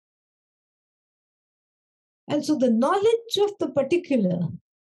 And so the knowledge of the particular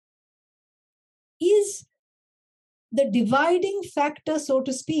is the dividing factor, so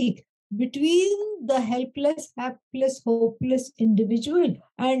to speak, between the helpless, hapless, hopeless individual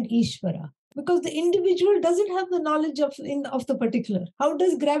and Ishvara. Because the individual doesn't have the knowledge of the particular. How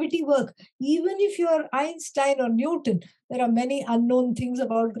does gravity work? Even if you are Einstein or Newton, there are many unknown things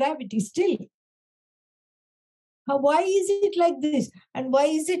about gravity still. Why is it like this? And why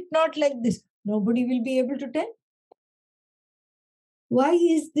is it not like this? Nobody will be able to tell. Why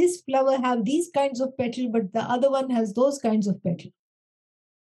is this flower have these kinds of petal, but the other one has those kinds of petal?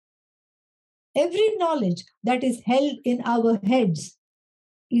 Every knowledge that is held in our heads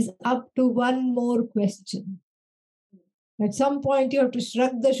is up to one more question. At some point, you have to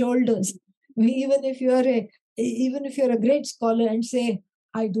shrug the shoulders, even if you're a great scholar, and say,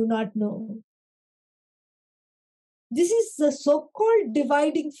 "I do not know." This is the so-called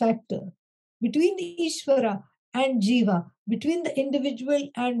dividing factor between Ishvara and Jiva, between the individual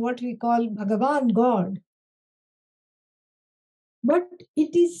and what we call Bhagavan, God. But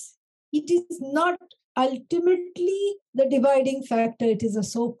it is not ultimately the dividing factor. It is a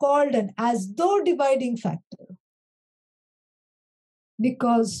so-called and as though dividing factor.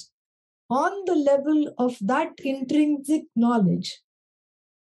 Because on the level of that intrinsic knowledge,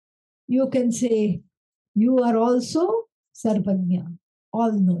 you can say, you are also Sarvajna,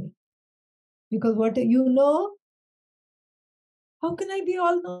 all-knowing. Because what you know, how can I be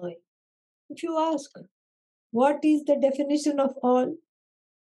all-knowing? If you ask, what is the definition of all?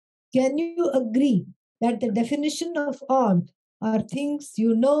 Can you agree that the definition of all are things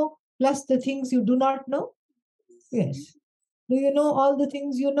you know plus the things you do not know? Yes. Do you know all the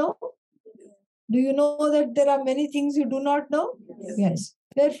things you know? Do you know that there are many things you do not know? Yes.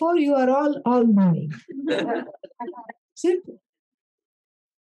 Therefore, you are all-knowing. Simple.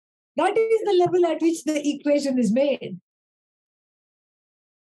 That is the level at which the equation is made.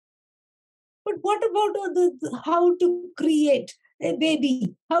 But what about how to create? a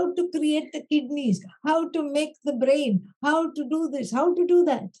baby, how to create the kidneys, how to make the brain, how to do this, how to do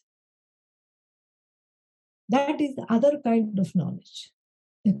that. That is the other kind of knowledge.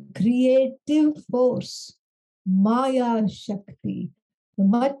 The creative force, Maya Shakti, the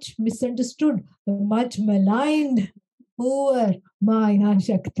much misunderstood, the much maligned, poor Maya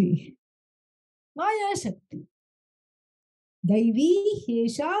Shakti. Maya Shakti. Daivi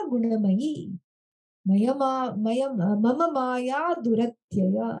Hesha Gunamayi. Mama Maya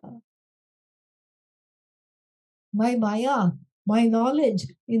Duratyaya. My Maya, my knowledge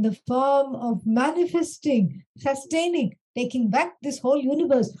in the form of manifesting, sustaining, taking back this whole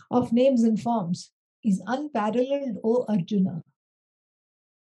universe of names and forms is unparalleled, O Arjuna.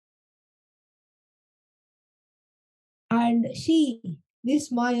 And she,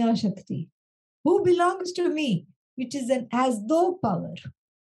 this Maya Shakti, who belongs to me, which is an as though power,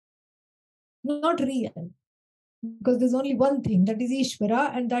 not real. Because there's only one thing, that is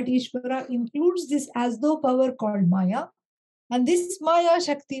Ishvara, and that Ishvara includes this as though power called Maya. And this Maya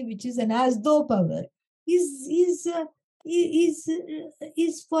Shakti, which is an as though power, is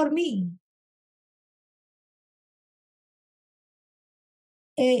for me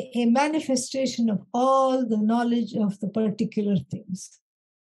a manifestation of all the knowledge of the particular things.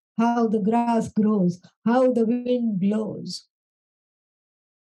 How the grass grows, how the wind blows.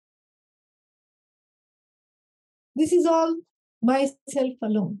 This is all myself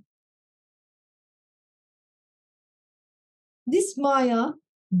alone. This Maya,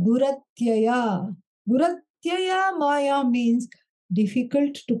 Duratyaya. Duratyaya Maya means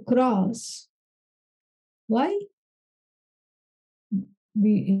difficult to cross. Why?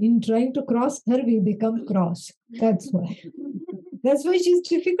 In trying to cross her, we become cross. That's why. That's why she's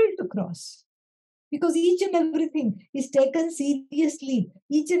difficult to cross. Because each and everything is taken seriously.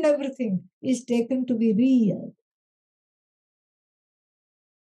 Each and everything is taken to be real.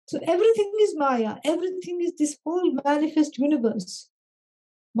 So everything is Maya. Everything is this whole manifest universe.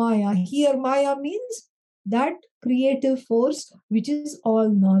 Maya. Here, Maya means that creative force which is all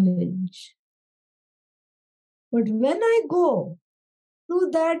knowledge. But when I go to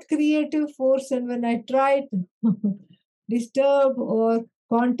that creative force and when I try to disturb or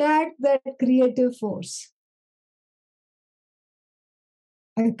contact that creative force,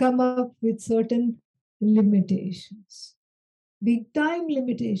 I come up with certain limitations, big time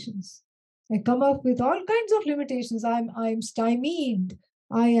limitations. I come up with all kinds of limitations. I'm stymied.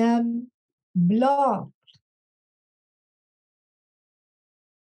 I am blocked.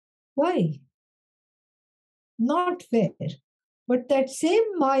 Why? Not fair. But that same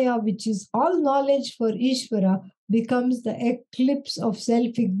Maya, which is all knowledge for Ishvara, becomes the eclipse of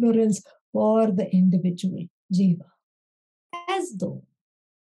self-ignorance for the individual Jiva. As though.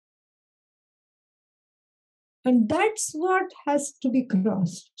 And that's what has to be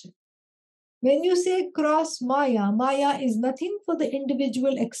crossed. When you say cross Maya, Maya is nothing for the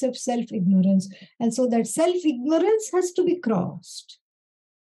individual except self-ignorance. And so that self-ignorance has to be crossed.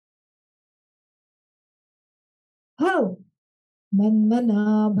 How?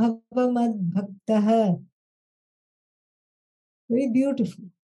 Manmana bhavamad bhaktaha. Very beautiful.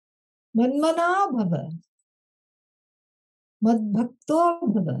 Manmana bhava. Madbhakto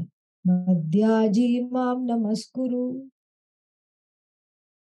bhava. Madhyaji mam namaskuru.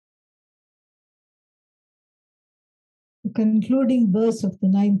 The concluding verse of the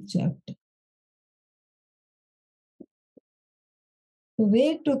 9th chapter. The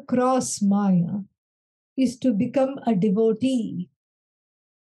way to cross Maya is to become a devotee.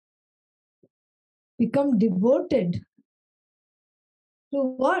 Become devoted to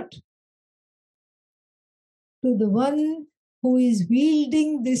what? To the one who is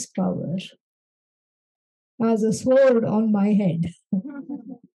wielding this power as a sword on my head.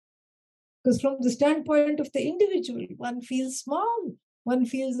 Because from the standpoint of the individual, one feels small. One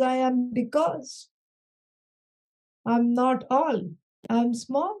feels I am because. I'm not all. I'm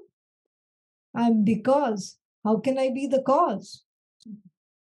small. I'm because. How can I be the cause?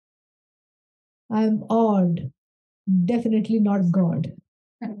 I'm odd. Definitely not God.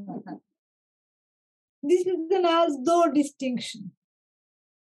 This is an as though distinction.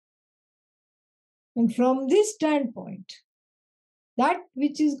 And from this standpoint, that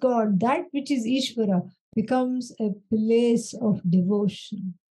which is God, that which is Ishvara, becomes a place of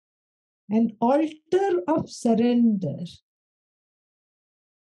devotion, an altar of surrender.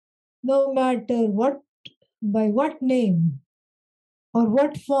 No matter what, by what name or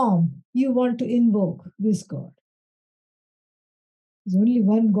what form you want to invoke this God. There's only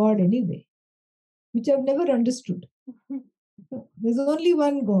one God anyway, which I've never understood. There's only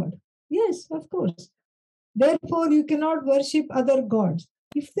one God. Yes, of course. Therefore, you cannot worship other gods.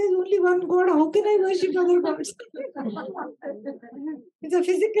 If there's only one God, how can I worship other gods? It's a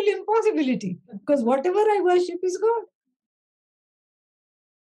physical impossibility because whatever I worship is God.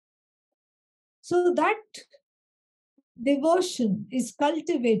 So that devotion is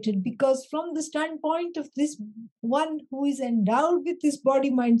cultivated because from the standpoint of this one who is endowed with this body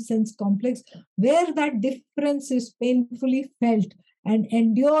mind sense complex, where that difference is painfully felt and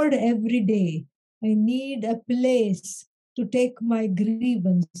endured every day, I need a place to take my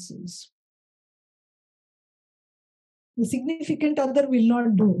grievances. The significant other will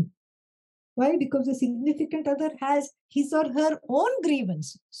not do. Why? Because the significant other has his or her own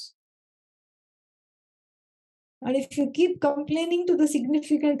grievances. And if you keep complaining to the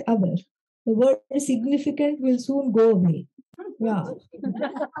significant other, the word significant will soon go away. Yeah.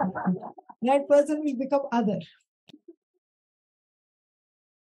 That person will become other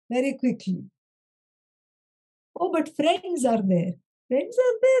very quickly. Oh, but friends are there. Friends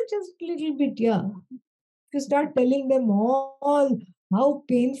are there just a little bit, yeah. If you start telling them all how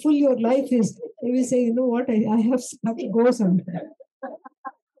painful your life is, they will say, you know what, I have to go somewhere.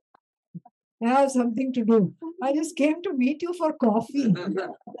 I have something to do. I just came to meet you for coffee,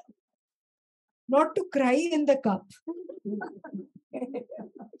 not to cry in the cup.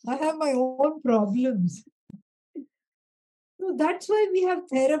 I have my own problems. So that's why we have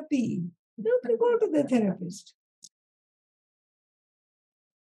therapy. You go to the therapist.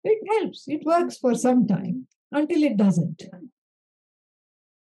 It helps. It works for some time until it doesn't.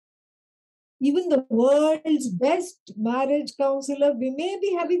 Even the world's best marriage counselor, we may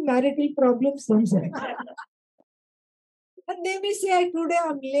be having marital problems themselves. And they may say, today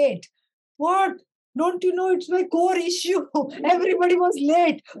I'm late. What? Don't you know it's my core issue? Everybody was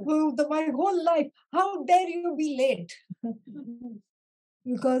late my whole life. How dare you be late?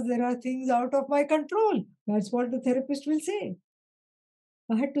 Because there are things out of my control. That's what the therapist will say.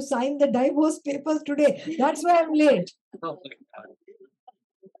 I had to sign the divorce papers today. That's why I'm late.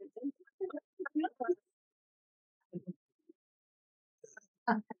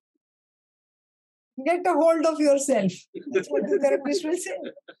 Get a hold of yourself. That's what the therapist will say.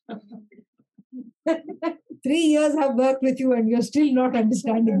 3 years have worked with you and you're still not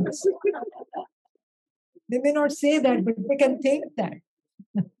understanding this. They may not say that, but they can think that.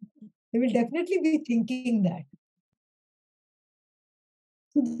 They will definitely be thinking that.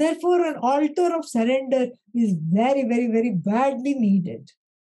 So therefore, an altar of surrender is very, very, very badly needed.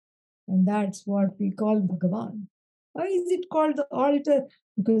 And that's what we call Bhagavan. Why is it called the altar?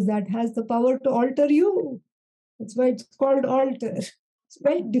 Because that has the power to alter you. That's why it's called altar.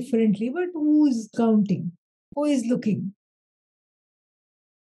 Spelled differently, but who is counting? Who is looking?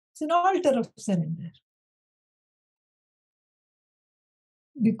 It's an altar of surrender.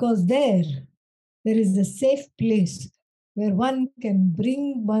 Because there is a safe place where one can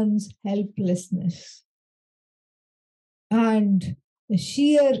bring one's helplessness and the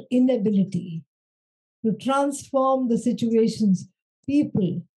sheer inability to transform the situations,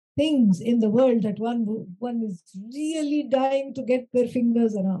 people, things in the world that one is really dying to get their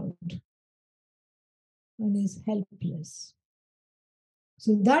fingers around. One is helpless.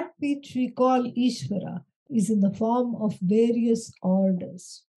 So that which we call Ishvara is in the form of various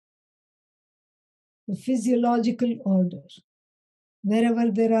orders. The physiological order.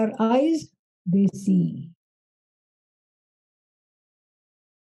 Wherever there are eyes, they see.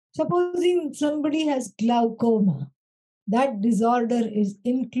 Supposing somebody has glaucoma, that disorder is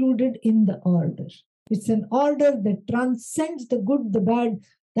included in the order. It's an order that transcends the good, the bad,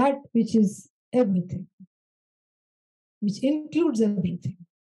 that which is everything, which includes everything,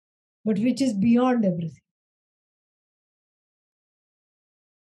 but which is beyond everything.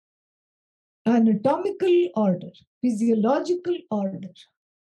 Anatomical order, physiological order,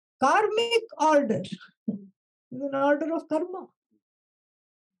 karmic order is an order of karma.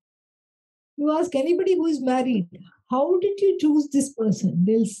 You ask anybody who is married, how did you choose this person?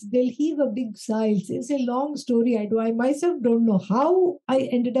 They'll heave a big sigh. It's a long story. I myself don't know how I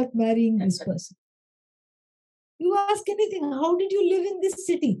ended up marrying this person. You ask anything, how did you live in this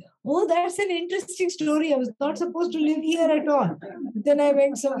city? Oh, that's an interesting story. I was not supposed to live here at all. Then I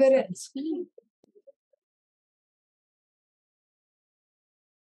went somewhere else.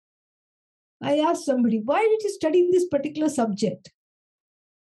 I asked somebody, why did you study this particular subject?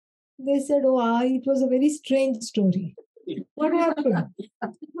 They said, it was a very strange story. What happened?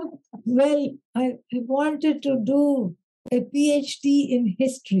 Well, I wanted to do a PhD in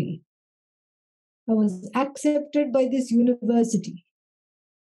history. I was accepted by this university.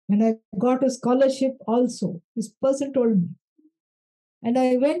 And I got a scholarship also. This person told me. And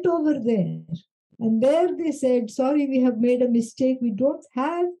I went over there. And there they said, sorry, we have made a mistake. We don't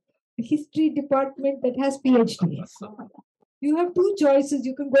have a history department that has PhDs. You have two choices.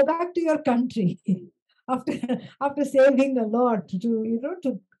 You can go back to your country after saving a lot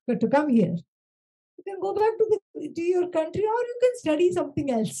to come here. You can go back to your country, or you can study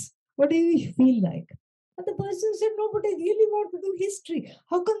something else. Whatever you feel like. And the person said, no, but I really want to do history.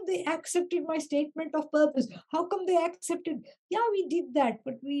 How come they accepted my statement of purpose? How come they accepted? Yeah, we did that,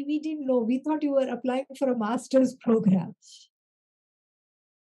 but we didn't know. We thought you were applying for a master's program.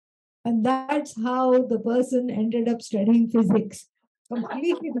 And that's how the person ended up studying physics.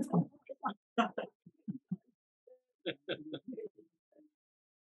 Completely different.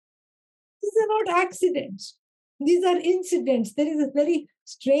 These are not accidents. These are incidents. There is a very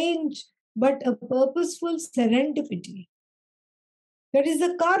strange but a purposeful serendipity. That is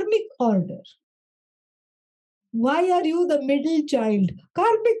a karmic order. Why are you the middle child?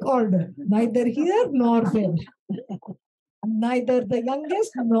 Karmic order. Neither here nor there. Neither the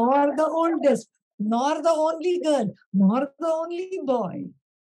youngest nor the oldest, nor the only girl, nor the only boy.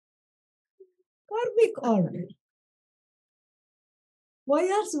 Karmic order.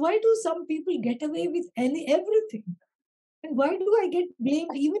 Why do some people get away with everything? And why do I get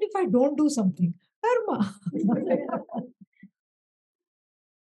blamed even if I don't do something? Karma.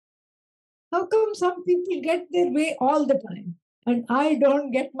 How come some people get their way all the time and I don't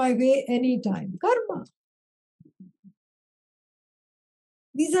get my way anytime? Karma.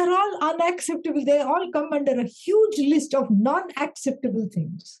 These are all unacceptable. They all come under a huge list of non-acceptable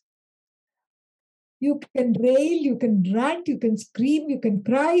things. You can rail, you can rant, you can scream, you can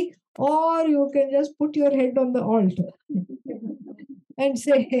cry, or you can just put your head on the altar and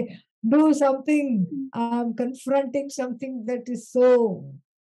say, do something. I'm confronting something that is so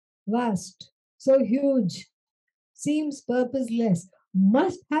vast, so huge, seems purposeless,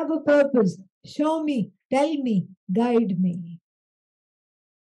 must have a purpose. Show me, tell me, guide me.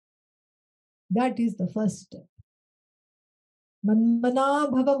 That is the first step.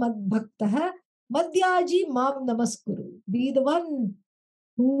 Manmana bhava madbhaktaha madhyaji mam namaskuru. Be the one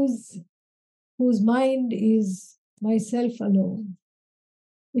whose mind is myself alone.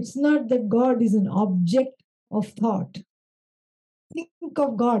 It's not that God is an object of thought. Think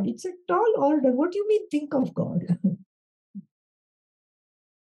of God. It's a tall order. What do you mean, think of God?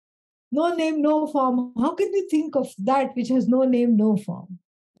 No name, no form. How can you think of that which has no name, no form?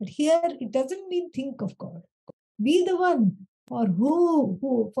 But here it doesn't mean think of God. Be the one for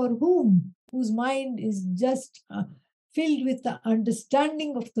whom, whose mind is just filled with the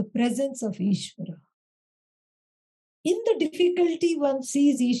understanding of the presence of Ishvara. In the difficulty, one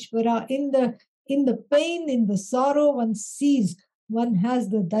sees Ishvara. In the pain, in the sorrow, one has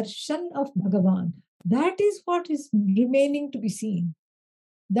the darshan of Bhagavan. That is what is remaining to be seen.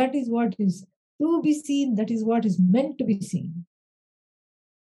 That is what is to be seen. That is what is meant to be seen.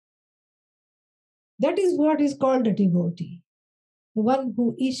 That is what is called a devotee. The one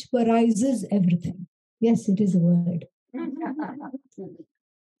who Ishvarizes everything. Yes, it is a word.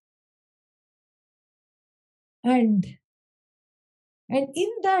 And in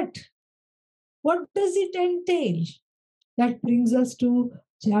that, what does it entail? That brings us to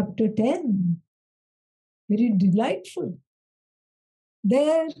chapter 10. Very delightful.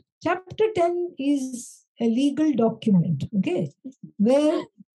 There, chapter 10 is a legal document, okay, where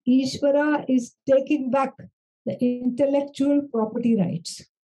Ishvara is taking back the intellectual property rights.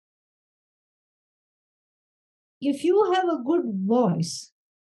 If you have a good voice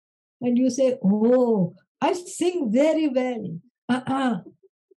and you say, oh, I sing very well,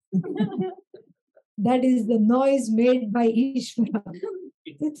 that is the noise made by Ishvara.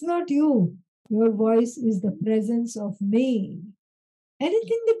 It's not you. Your voice is the presence of me.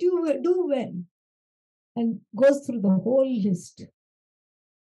 Anything that you do well and goes through the whole list.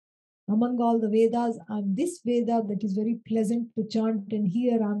 Among all the Vedas, I'm this Veda that is very pleasant to chant and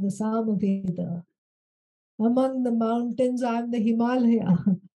hear. I'm the Sama Veda. Among the mountains, I'm the Himalaya.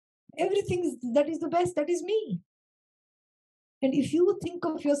 Everything that is the best, that is me. And if you think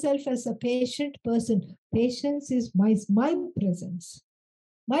of yourself as a patient person, patience is my presence.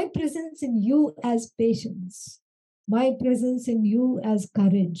 My presence in you as patience. My presence in you as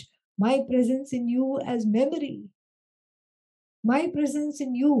courage. My presence in you as memory. My presence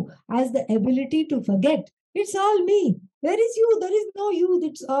in you as the ability to forget. It's all me. Where is you? There is no you.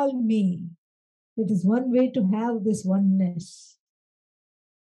 It's all me. It is one way to have this oneness.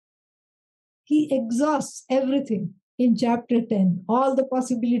 He exhausts everything in chapter 10. All the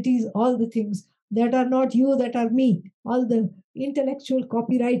possibilities, all the things that are not you, that are me. All the intellectual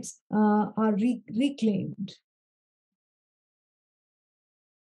copyrights are reclaimed.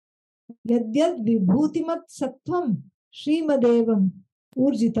 Yadyad vibhutimat sattvam Srimadevam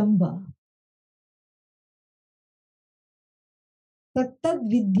urjitam va. Tattad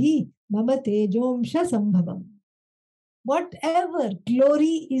vidhi mama tejomsha sambhavam. Whatever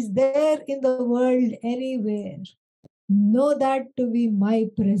glory is there in the world anywhere, know that to be my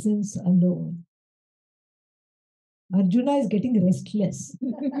presence alone. Arjuna is getting restless.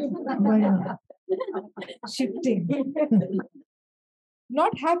 Why not? Shifting.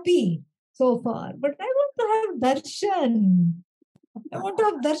 Not happy so far, but I want to have darshan. I want to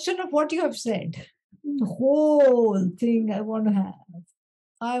have darshan of what you have said. The whole thing I want to have.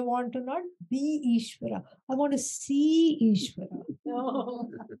 I want to not be Ishvara. I want to see Ishvara.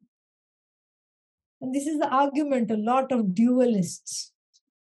 And this is the argument, a lot of dualists.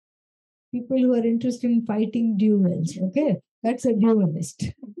 People who are interested in fighting duels. Okay, that's a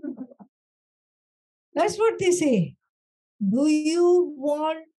dualist. That's what they say. Do you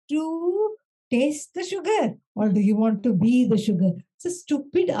want to taste the sugar or do you want to be the sugar? It's a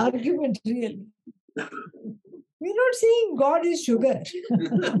stupid argument, really. We're not saying God is sugar.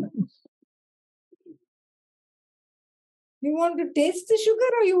 You want to taste the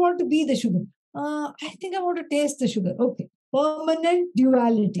sugar or you want to be the sugar? I think I want to taste the sugar. Okay. Permanent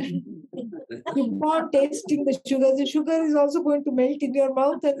duality. Keep on tasting the sugar. The sugar is also going to melt in your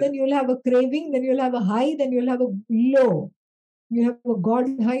mouth, and then you'll have a craving, then you'll have a high, then you'll have a low. You have a God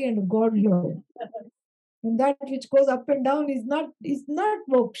high and a God low. And that which goes up and down is not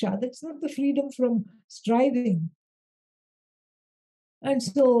moksha. That's not the freedom from striving. And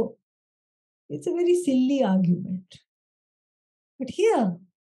so it's a very silly argument. But here,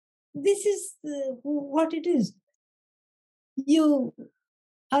 this is what it is.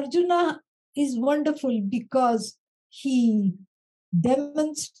 Arjuna is wonderful because he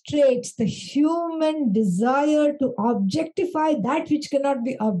demonstrates the human desire to objectify that which cannot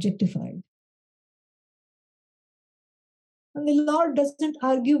be objectified. And the Lord doesn't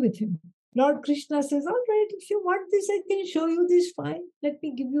argue with him. Lord Krishna says, all right, if you want this, I can show you this, fine. Let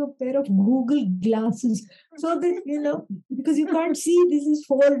me give you a pair of Google glasses so that, because you can't see, this is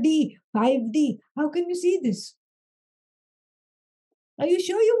 4D, 5D. How can you see this? Are you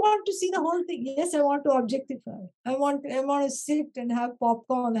sure you want to see the whole thing? Yes, I want to objectify. I want to sit and have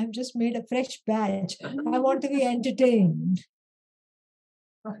popcorn. I've just made a fresh batch. I want to be entertained.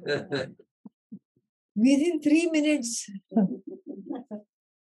 Within 3 minutes,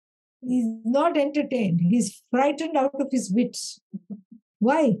 he's not entertained. He's frightened out of his wits.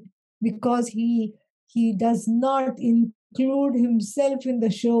 Why? Because he does not include himself in the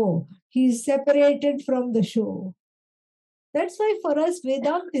show. He's separated from the show. That's why for us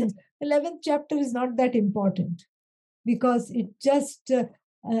Vedantins, 11th chapter is not that important because it just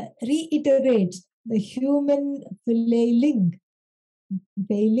reiterates the human flailing.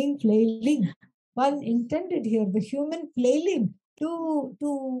 One intended here, the human flailing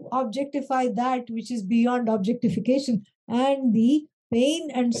to objectify that which is beyond objectification and the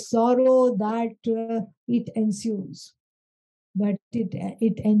pain and sorrow that it ensues, that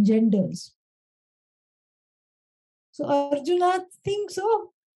it engenders. So Arjuna thinks,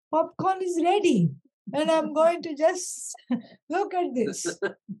 oh, popcorn is ready. And I'm going to just look at this.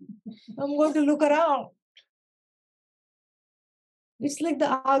 I'm going to look around. It's like the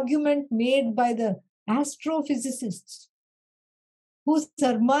argument made by the astrophysicists who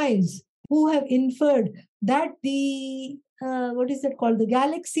surmise, who have inferred that the, what is that called? The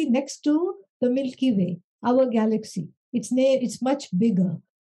galaxy next to the Milky Way, our galaxy. It's much bigger.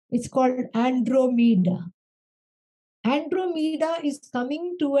 It's called Andromeda. Andromeda is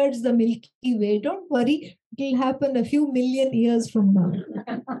coming towards the Milky Way. Don't worry, it will happen a few million years from now,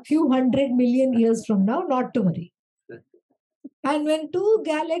 few 100 million years from now, not to worry. And when two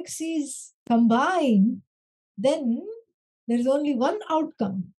galaxies combine, then there's only one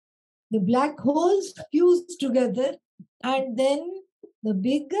outcome. The black holes fuse together, and then the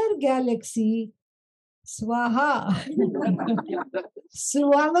bigger galaxy, Swaha,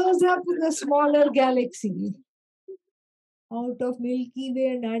 swallows up the smaller galaxy. Out of Milky Way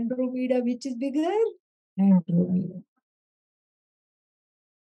and Andromeda, which is bigger? Andromeda.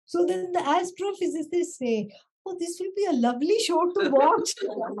 So then the astrophysicists say, oh, this will be a lovely show to watch.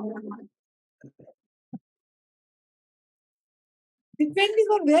 Depending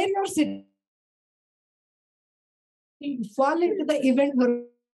on where you're sitting, you fall into the event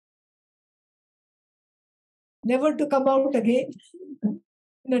never to come out again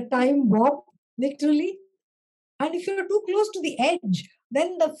in a time warp, literally. And if you're too close to the edge,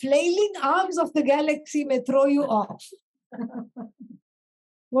 then the flailing arms of the galaxy may throw you off.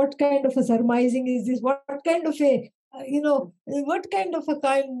 What kind of a surmising is this? What kind of a what kind of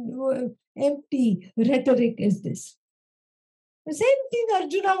empty rhetoric is this? The same thing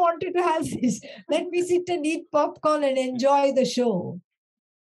Arjuna wanted to have this. Let me sit and eat popcorn and enjoy the show.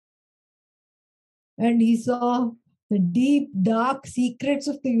 And he saw the deep, dark secrets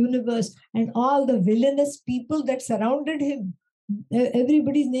of the universe and all the villainous people that surrounded him.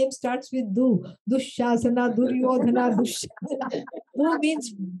 Everybody's name starts with Du. Dushasana, Duryodhana, Dushasana. Du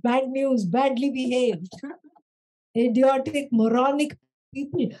means bad news, badly behaved. Idiotic, moronic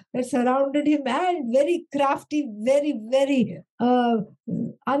people that surrounded him, and very crafty, very, very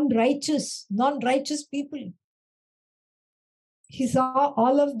unrighteous, non-righteous people. He saw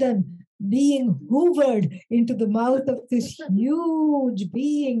all of them being hoovered into the mouth of this huge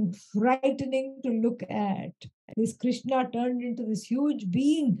being, frightening to look at. This Krishna turned into this huge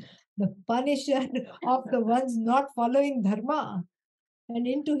being, the punisher of the ones not following dharma. And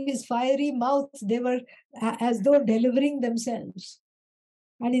into his fiery mouth, they were as though delivering themselves.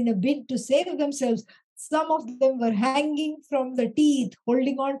 And in a bid to save themselves, some of them were hanging from the teeth,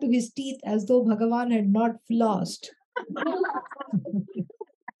 holding on to his teeth as though Bhagavan had not flossed.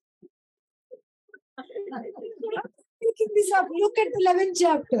 Picking this up, look at the 11th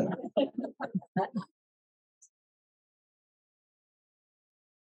chapter.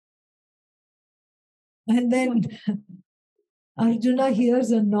 And then Arjuna hears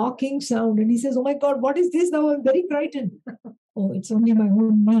a knocking sound and he says, "Oh my God, what is this now? I'm very frightened." "Oh, it's only my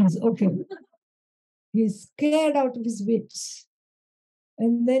own knees." Okay. He's scared out of his wits.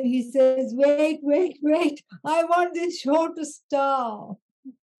 And then he says, wait, I want this show to stop.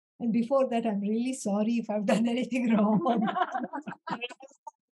 And before that, I'm really sorry if I've done anything wrong.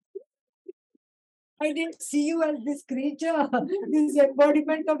 I didn't see you as this creature, this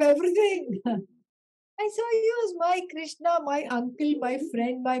embodiment of everything. I saw you as my Krishna, my uncle, my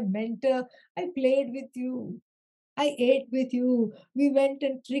friend, my mentor. I played with you. I ate with you. We went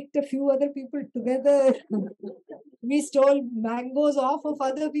and tricked a few other people together. We stole mangoes off of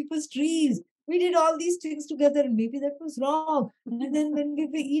other people's trees. We did all these things together. Maybe that was wrong. And then when we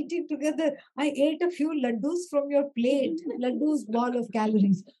were eating together, I ate a few laddus from your plate. Laddus, ball of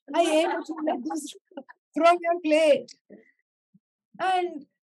calories. I ate a few laddus from your plate. And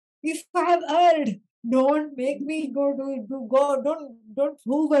if I have erred, don't make me go don't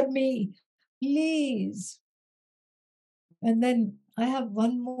hoover me, please. And then I have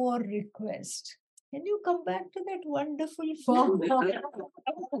one more request. Can you come back to that wonderful form?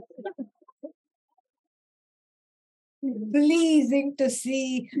 Pleasing to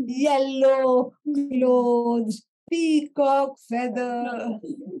see, yellow clothes, peacock feather.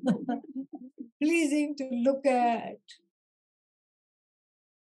 Pleasing to look at.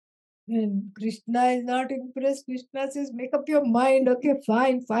 And Krishna is not impressed. Krishna says, make up your mind. Okay,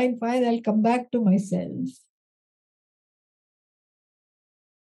 fine. I'll come back to myself.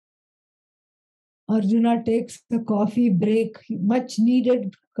 Arjuna takes the coffee break, much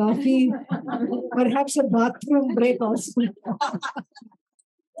needed coffee, perhaps a bathroom break also.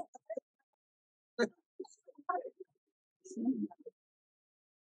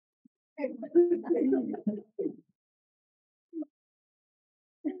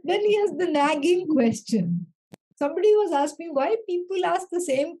 Then he has the nagging question. Somebody was asking why people ask the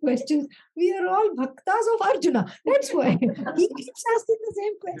same questions. We are all bhaktas of Arjuna. That's why he keeps asking the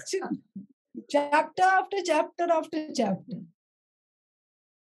same question. Chapter after chapter after chapter.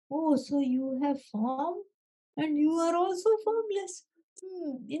 Oh, so you have form and you are also formless.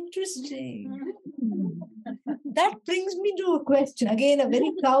 Interesting. That brings me to a question. Again, a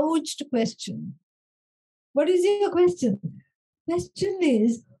very couched question. What is your question? Question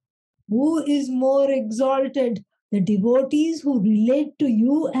is, who is more exalted? The devotees who relate to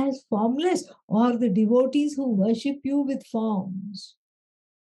you as formless or the devotees who worship you with forms?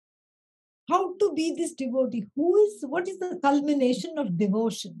 How to be this devotee? What is the culmination of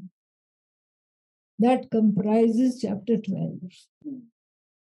devotion? That comprises chapter 12.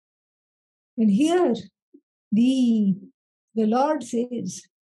 And here the Lord says,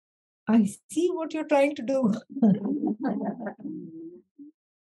 I see what you're trying to do.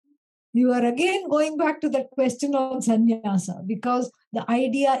 You are again going back to that question of sannyasa, because the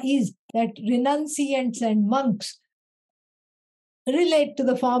idea is that renunciants and monks relate to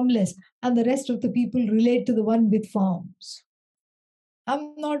the formless and the rest of the people relate to the one with forms.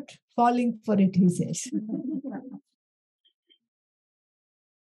 I'm not falling for it, he says.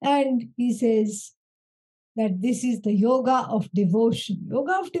 And he says that this is the yoga of devotion.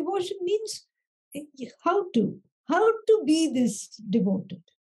 Yoga of devotion means how to be this devoted.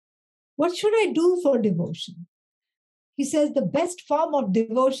 What should I do for devotion? He says the best form of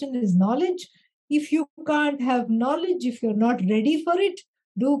devotion is knowledge. If you can't have knowledge, if you're not ready for it,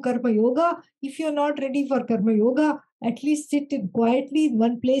 do karma yoga. If you're not ready for karma yoga, at least sit quietly in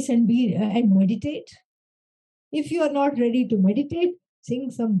one place and meditate. If you are not ready to meditate,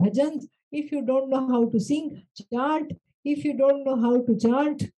 sing some bhajans. If you don't know how to sing, chant. If you don't know how to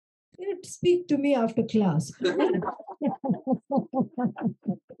chant, speak to me after class.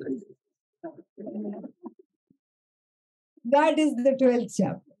 That is the 12th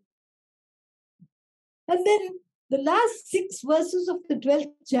chapter. And then the last 6 verses of the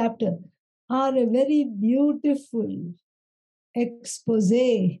 12th chapter are a very beautiful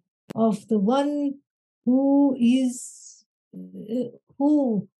expose of the one who is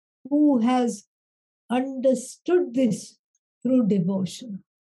who has understood this through devotion.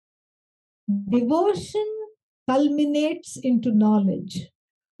 Devotion culminates into knowledge.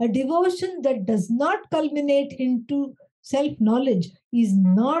 A devotion that does not culminate into self-knowledge is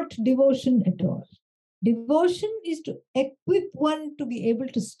not devotion at all. Devotion is to equip one to be able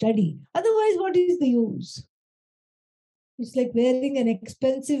to study. Otherwise, what is the use? It's like wearing an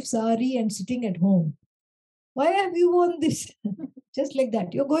expensive sari and sitting at home. Why have you worn this? Just like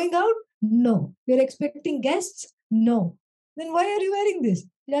that. You're going out? No. You're expecting guests? No. Then why are you wearing this?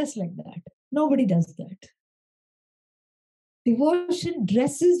 Just like that. Nobody does that. Devotion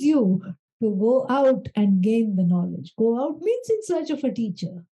dresses you to go out and gain the knowledge. Go out means in search of a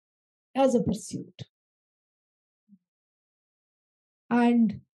teacher as a pursuit.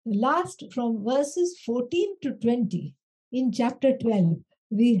 And last, from verses 14 to 20 in chapter 12,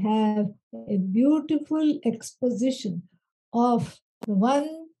 we have a beautiful exposition of the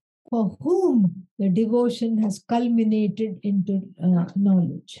one for whom the devotion has culminated into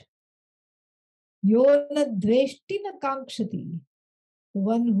knowledge. Yona dveshtina kankshati, the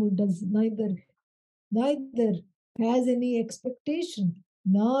one who does neither has any expectation,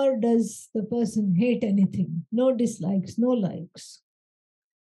 nor does the person hate anything. No dislikes, no likes.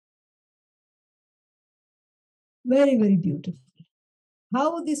 Very, very beautiful.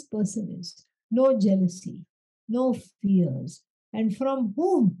 How this person is. No jealousy, no fears, and from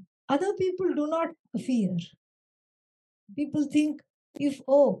whom other people do not fear. People think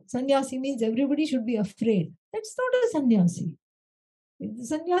sannyasi means everybody should be afraid. That's not a sannyasi. The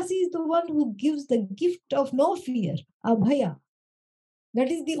sannyasi is the one who gives the gift of no fear, abhaya. That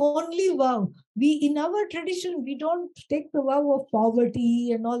is the only vow. In our tradition, we don't take the vow of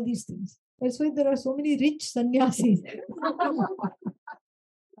poverty and all these things. That's why there are so many rich sannyasis.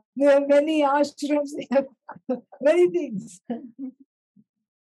 There are many ashrams, they have many things.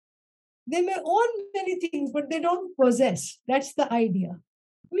 They may own many things, but they don't possess. That's the idea.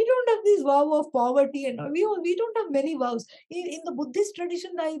 We don't have this vow of poverty, and we don't have many vows. In the Buddhist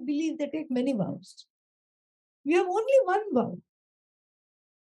tradition, I believe they take many vows. We have only one vow.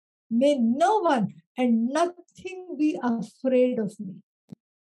 May no one and nothing be afraid of me.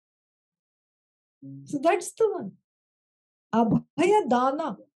 So that's the one. Abhaya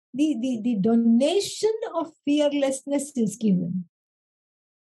dana, the donation of fearlessness is given.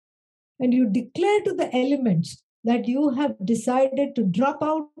 And you declare to the elements that you have decided to drop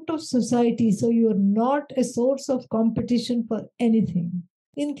out of society, so you're not a source of competition for anything,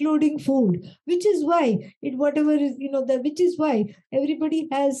 including food, which is why which is why everybody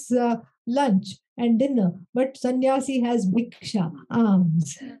has lunch and dinner, but sannyasi has bhiksha,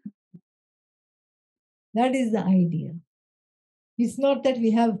 alms. That is the idea. It's not that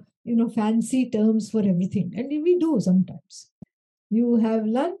we have fancy terms for everything, and we do sometimes. You have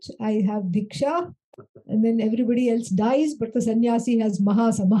lunch, I have bhiksha, and then everybody else dies, but the sannyasi has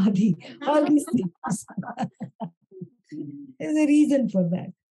maha samadhi. All these things. There's a reason for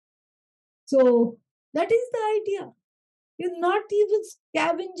that. So that is the idea. You're not even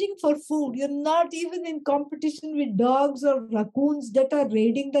scavenging for food. You're not even in competition with dogs or raccoons that are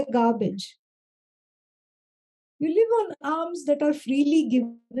raiding the garbage. You live on alms that are freely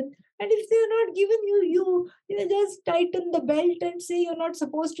given. And if they are not given you just tighten the belt and say you're not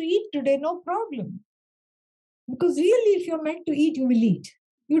supposed to eat today, no problem. Because really, if you're meant to eat, you will eat.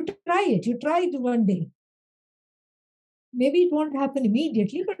 You try it. You try it one day. Maybe it won't happen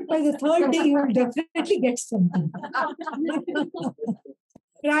immediately, but by the third day, you will definitely get something.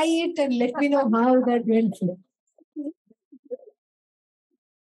 Try it and let me know how that went.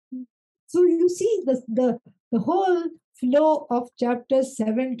 So you see the whole flow of chapters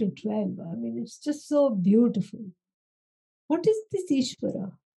 7 to 12. I mean, it's just so beautiful. What is this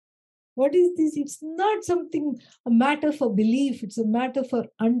Ishvara? What is this? It's not a matter for belief. It's a matter for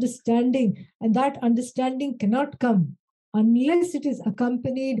understanding. And that understanding cannot come unless it is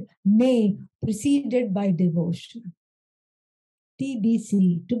accompanied, nay, preceded by devotion.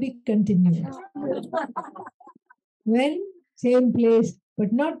 TBC, to be continued. When? Same place,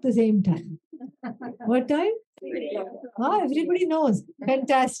 but not the same time. What time? Everybody knows.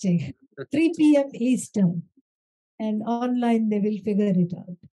 Fantastic. 3 p.m. Eastern. And online they will figure it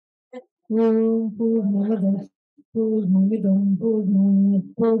out. Om Purnamada Purnamidam Purnat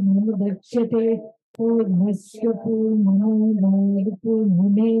Purnamudachyate Purnasya Purnamada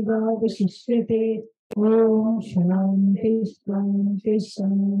Purnameva Vashishyate Om Shanti Shanti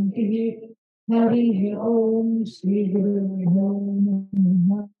Shanti Hari Om Shri Guru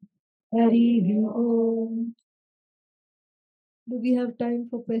Namaha Hari Om. Do we have time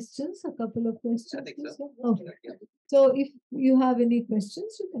for questions? A couple of questions? I think so. Yeah? Okay. So if you have any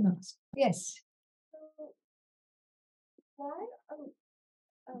questions, you can ask. Yes. So, why?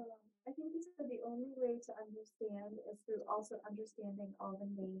 I think you said the only way to understand is through also understanding all the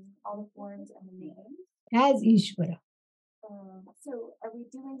names, all the forms and the names. As Ishvara. So, are we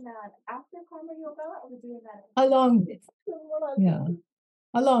doing that after karma yoga? Or are we doing that Along with. Yeah.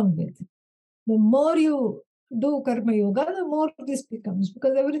 Along with. The more you do karma yoga, the more this becomes,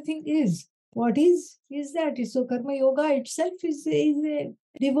 because everything is. What is that? So karma yoga itself is a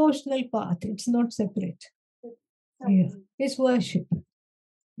devotional path. It's not separate. Yeah. It's worship.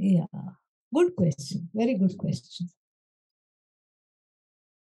 Yeah. Good question. Very good question.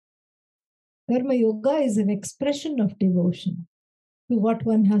 Karma yoga is an expression of devotion to what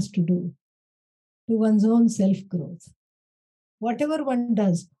one has to do, to one's own self-growth. Whatever one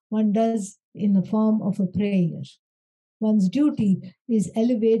does in the form of a prayer. One's duty is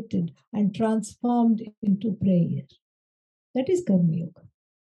elevated and transformed into prayer. That is Karma Yoga.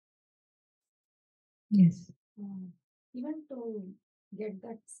 Yes. Even to get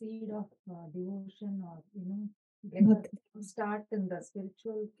that seed of devotion, or start in the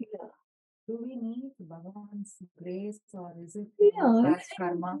spiritual field, do we need Bhagavan's grace, or is it past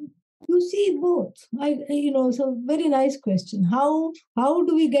karma? You see both. So very nice question. How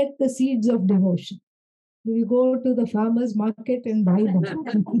do we get the seeds of devotion? Do we go to the farmer's market and buy them?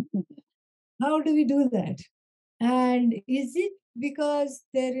 How do we do that? And is it because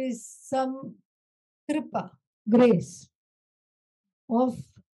there is some kripa, grace of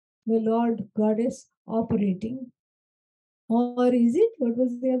the Lord Goddess operating? Or is it, what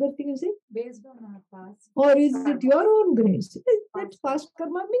was the other thing you said? Based on our past. Or is it your own grace? That past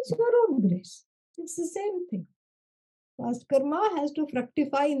karma means your own grace. It's the same thing. Past karma has to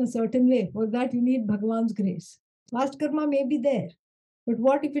fructify in a certain way. For that you need Bhagavan's grace. Past karma may be there. But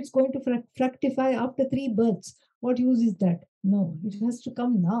what if it's going to fructify after 3 births? What use is that? No, it has to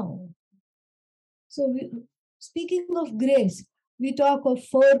come now. So speaking of grace, we talk of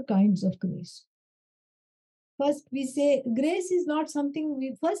 4 kinds of grace. First, we say grace is not something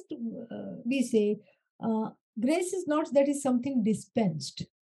we say grace is not that is something dispensed.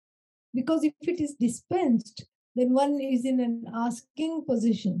 Because if it is dispensed, then one is in an asking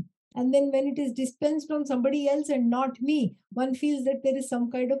position. And then when it is dispensed on somebody else and not me, one feels that there is some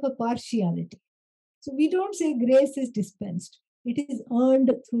kind of a partiality. So we don't say grace is dispensed. It is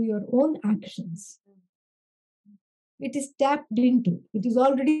earned through your own actions. It is tapped into. It is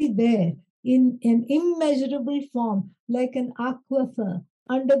already there in an immeasurable form, like an aquifer,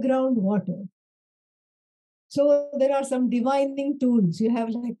 underground water. So there are some divining tools. You have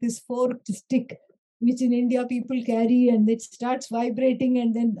like this forked stick, which in India people carry, and it starts vibrating,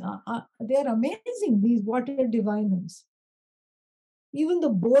 and then they are amazing, these water diviners. Even the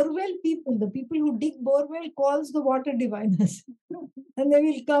borewell people, the people who dig borewell, calls the water diviners. And they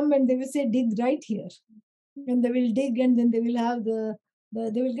will come and they will say, dig right here. And they will dig, and then they will have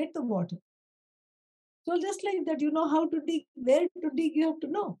they will get the water. So just like that, you know how to dig, where to dig, you have to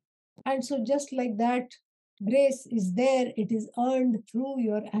know. And so just like that, grace is there. It is earned through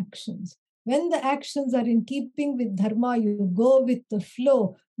your actions. When the actions are in keeping with dharma, you go with the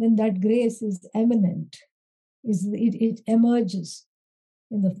flow, then that grace is eminent. It emerges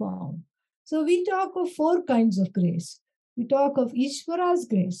in the form. So we talk of 4 kinds of grace. We talk of Ishvara's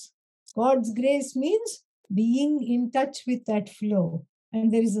grace. God's grace means being in touch with that flow.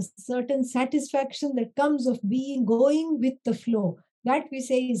 And there is a certain satisfaction that comes of going with the flow. That we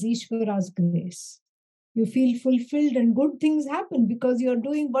say is Ishvara's grace. You feel fulfilled and good things happen because you're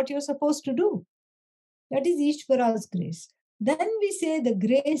doing what you're supposed to do. That is Ishvara's grace. Then we say the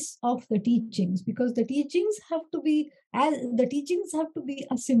grace of the teachings, because the teachings have to be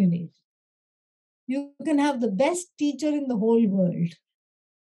assimilated. You can have the best teacher in the whole world.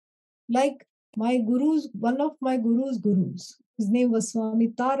 Like one of my gurus, his name was Swami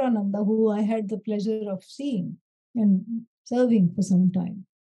Tarananda, who I had the pleasure of seeing and serving for some time.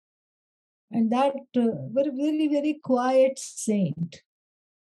 And that very, very, very quiet saint,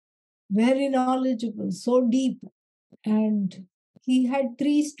 very knowledgeable, so deep. And he had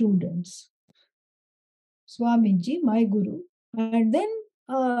 3 students, Swamiji, my guru, and then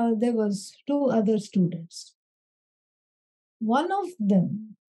there was 2 other students. One of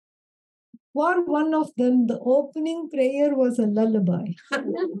them, for one of them, the opening prayer was a lullaby.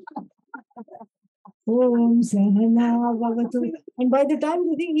 Om Sahana Bhavatu. And by the time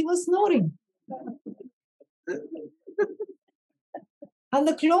I think he was snoring. And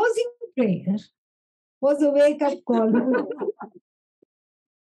the closing prayer was a wake up call.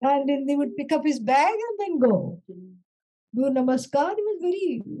 And then they would pick up his bag and then go. Do namaskar. It was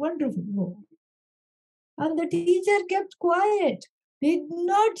very wonderful. And the teacher kept quiet, did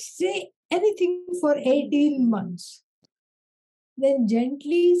not say anything for 18 months. Then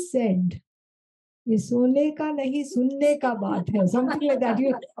gently said, "ये सोने का नहीं सुनने का बात है." Something like that.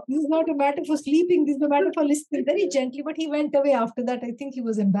 This is not a matter for sleeping, this is a matter for listening. Very gently, but he went away after that. I think he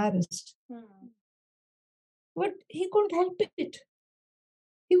was embarrassed. But he couldn't help it.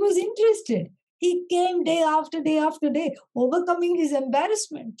 He was interested. He came day after day after day, overcoming his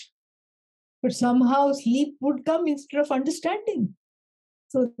embarrassment. But somehow sleep would come instead of understanding.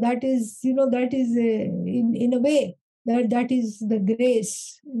 So that is, that is in a way, that is the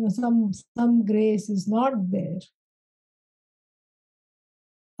grace. Some grace is not there.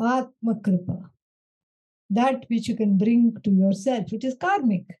 Atma Kripa. That which you can bring to yourself. It is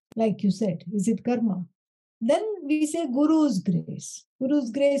karmic, like you said. Is it karma? Then we say Guru's grace. Guru's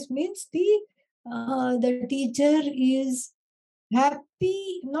grace means the teacher is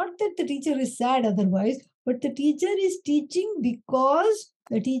happy, not that the teacher is sad otherwise, but the teacher is teaching because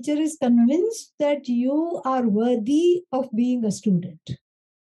the teacher is convinced that you are worthy of being a student.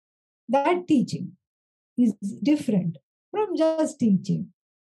 That teaching is different from just teaching.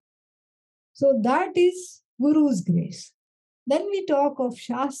 So that is Guru's grace. Then we talk of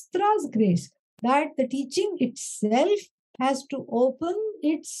Shastra's grace, that the teaching itself has to open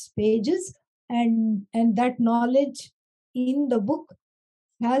its pages and that knowledge in the book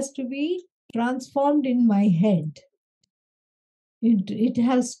has to be transformed in my head. It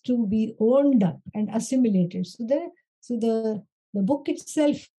has to be owned up and assimilated. So the book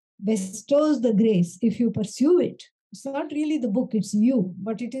itself bestows the grace if you pursue it. It's not really the book, it's you,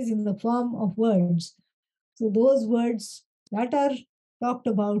 but it is in the form of words. So those words that are talked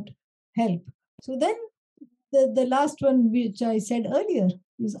about help. So then the last one, which I said earlier,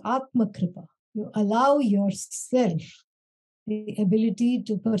 is Atma Kripa. You allow yourself the ability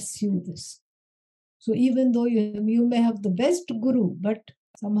to pursue this. So even though you may have the best guru, but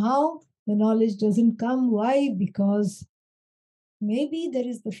somehow the knowledge doesn't come. Why? Because maybe there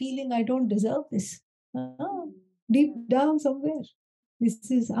is the feeling I don't deserve this. Deep down somewhere.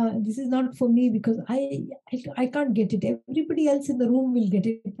 This is not for me because I can't get it. Everybody else in the room will get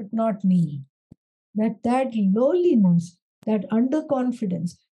it, but not me. That lowliness, that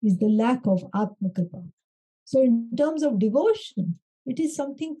underconfidence is the lack of Atma Kripa. So in terms of devotion, it is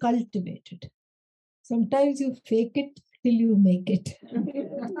something cultivated. Sometimes you fake it till you make it.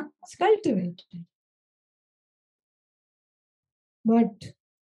 It's cultivated. But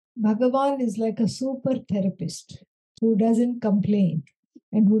Bhagavan is like a super therapist who doesn't complain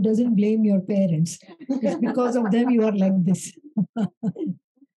and who doesn't blame your parents. It's because of them you are like this.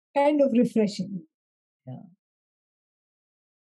 Kind of refreshing. Yeah.